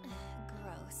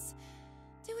 Gross.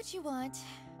 Do what you want,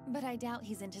 but I doubt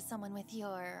he's into someone with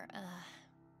your,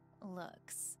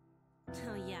 looks.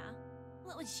 Oh yeah?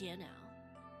 What would you know?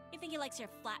 You think he likes your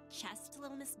flat chest,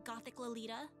 little Miss Gothic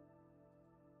Lolita?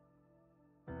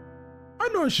 I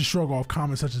know I should shrug off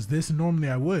comments such as this, and normally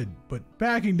I would, but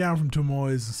backing down from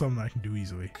Tomoe is something I can do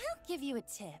easily. I'll give you a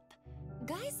tip.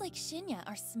 Guys like Shinya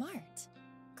are smart,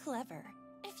 clever.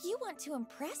 If you want to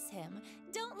impress him,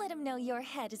 don't let him know your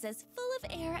head is as full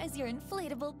of air as your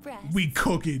inflatable breast. We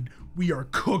cooking. We are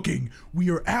cooking. We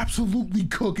are absolutely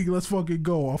cooking. Let's fucking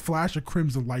go. A flash of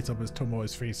crimson lights up as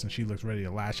Tomoe's face and she looks ready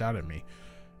to lash out at me.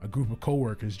 A group of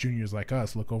coworkers, juniors like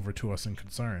us, look over to us in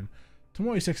concern.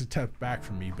 Tomoe takes a step back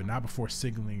from me, but not before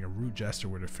signaling a rude gesture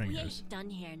with her fingers. We ain't done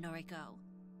here, Noriko.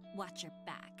 Watch your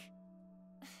back.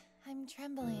 I'm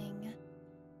trembling.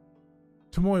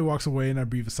 Tomoe walks away and I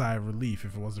breathe a sigh of relief.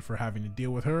 If it wasn't for having to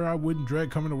deal with her, I wouldn't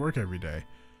dread coming to work every day.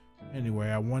 Anyway,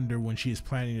 I wonder when she is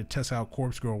planning to test out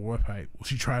Corpse Girl website. Will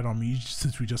she try it on me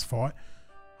since we just fought?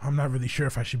 I'm not really sure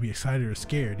if I should be excited or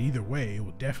scared. Either way, it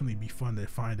will definitely be fun to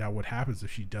find out what happens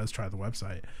if she does try the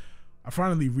website. I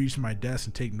finally reached my desk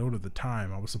and take note of the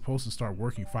time. I was supposed to start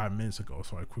working 5 minutes ago,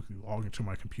 so I quickly logged into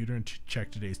my computer and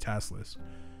checked today's task list.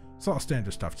 It's all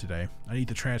standard stuff today. I need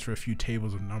to transfer a few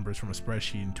tables of numbers from a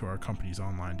spreadsheet into our company's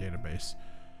online database.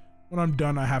 When I'm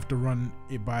done, I have to run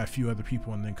it by a few other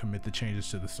people and then commit the changes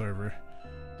to the server.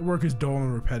 The work is dull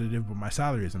and repetitive, but my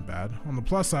salary isn't bad. On the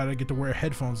plus side, I get to wear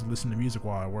headphones and listen to music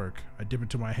while I work. I dip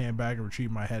into my handbag and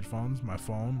retrieve my headphones, my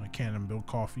phone, a can of milk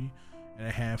coffee, and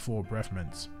a handful of breath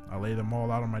mints. I lay them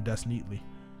all out on my desk neatly.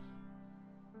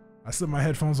 I slip my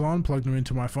headphones on, plug them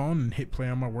into my phone, and hit play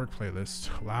on my work playlist.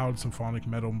 Loud symphonic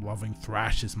metal loving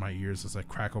thrashes my ears as I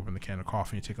crack open the can of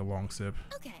coffee and take a long sip.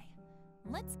 Okay,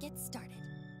 let's get started.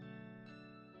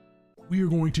 We are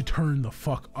going to turn the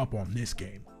fuck up on this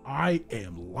game. I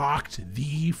am locked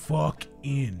the fuck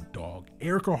in, dog.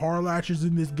 Erica Harlatch is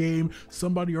in this game.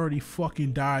 Somebody already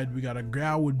fucking died. We got a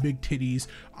gal with big titties.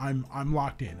 I'm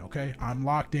locked in, okay? I'm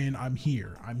locked in. I'm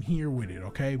here. I'm here with it,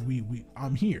 okay?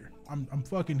 I'm here. I'm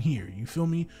fucking here. You feel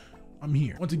me? I'm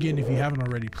here. Once again, if you haven't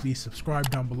already, please subscribe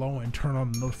down below and turn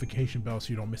on the notification bell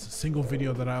so you don't miss a single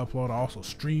video that I upload. I also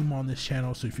stream on this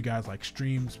channel, so if you guys like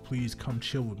streams, please come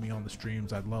chill with me on the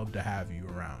streams. I'd love to have you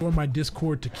around. Join my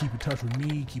Discord to keep in touch with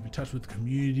me, keep in touch with the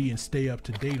community, and stay up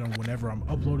to date on whenever I'm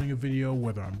uploading a video,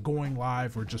 whether I'm going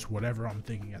live or just whatever I'm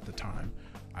thinking at the time.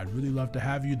 I'd really love to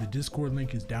have you. The Discord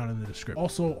link is down in the description.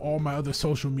 Also, all my other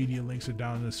social media links are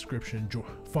down in the description.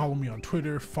 Follow me on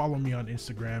Twitter, follow me on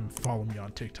Instagram, follow me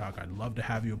on TikTok. I'd love to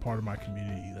have you a part of my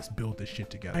community. Let's build this shit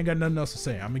together. I ain't got nothing else to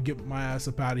say. I'm gonna get my ass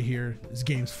up out of here. This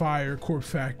game's fire. Corpse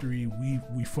Factory,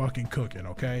 we fucking cooking,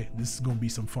 okay? This is gonna be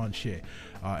some fun shit.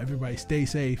 Everybody stay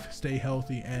safe, stay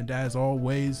healthy, and as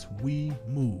always, we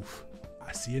move.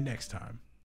 I see you next time.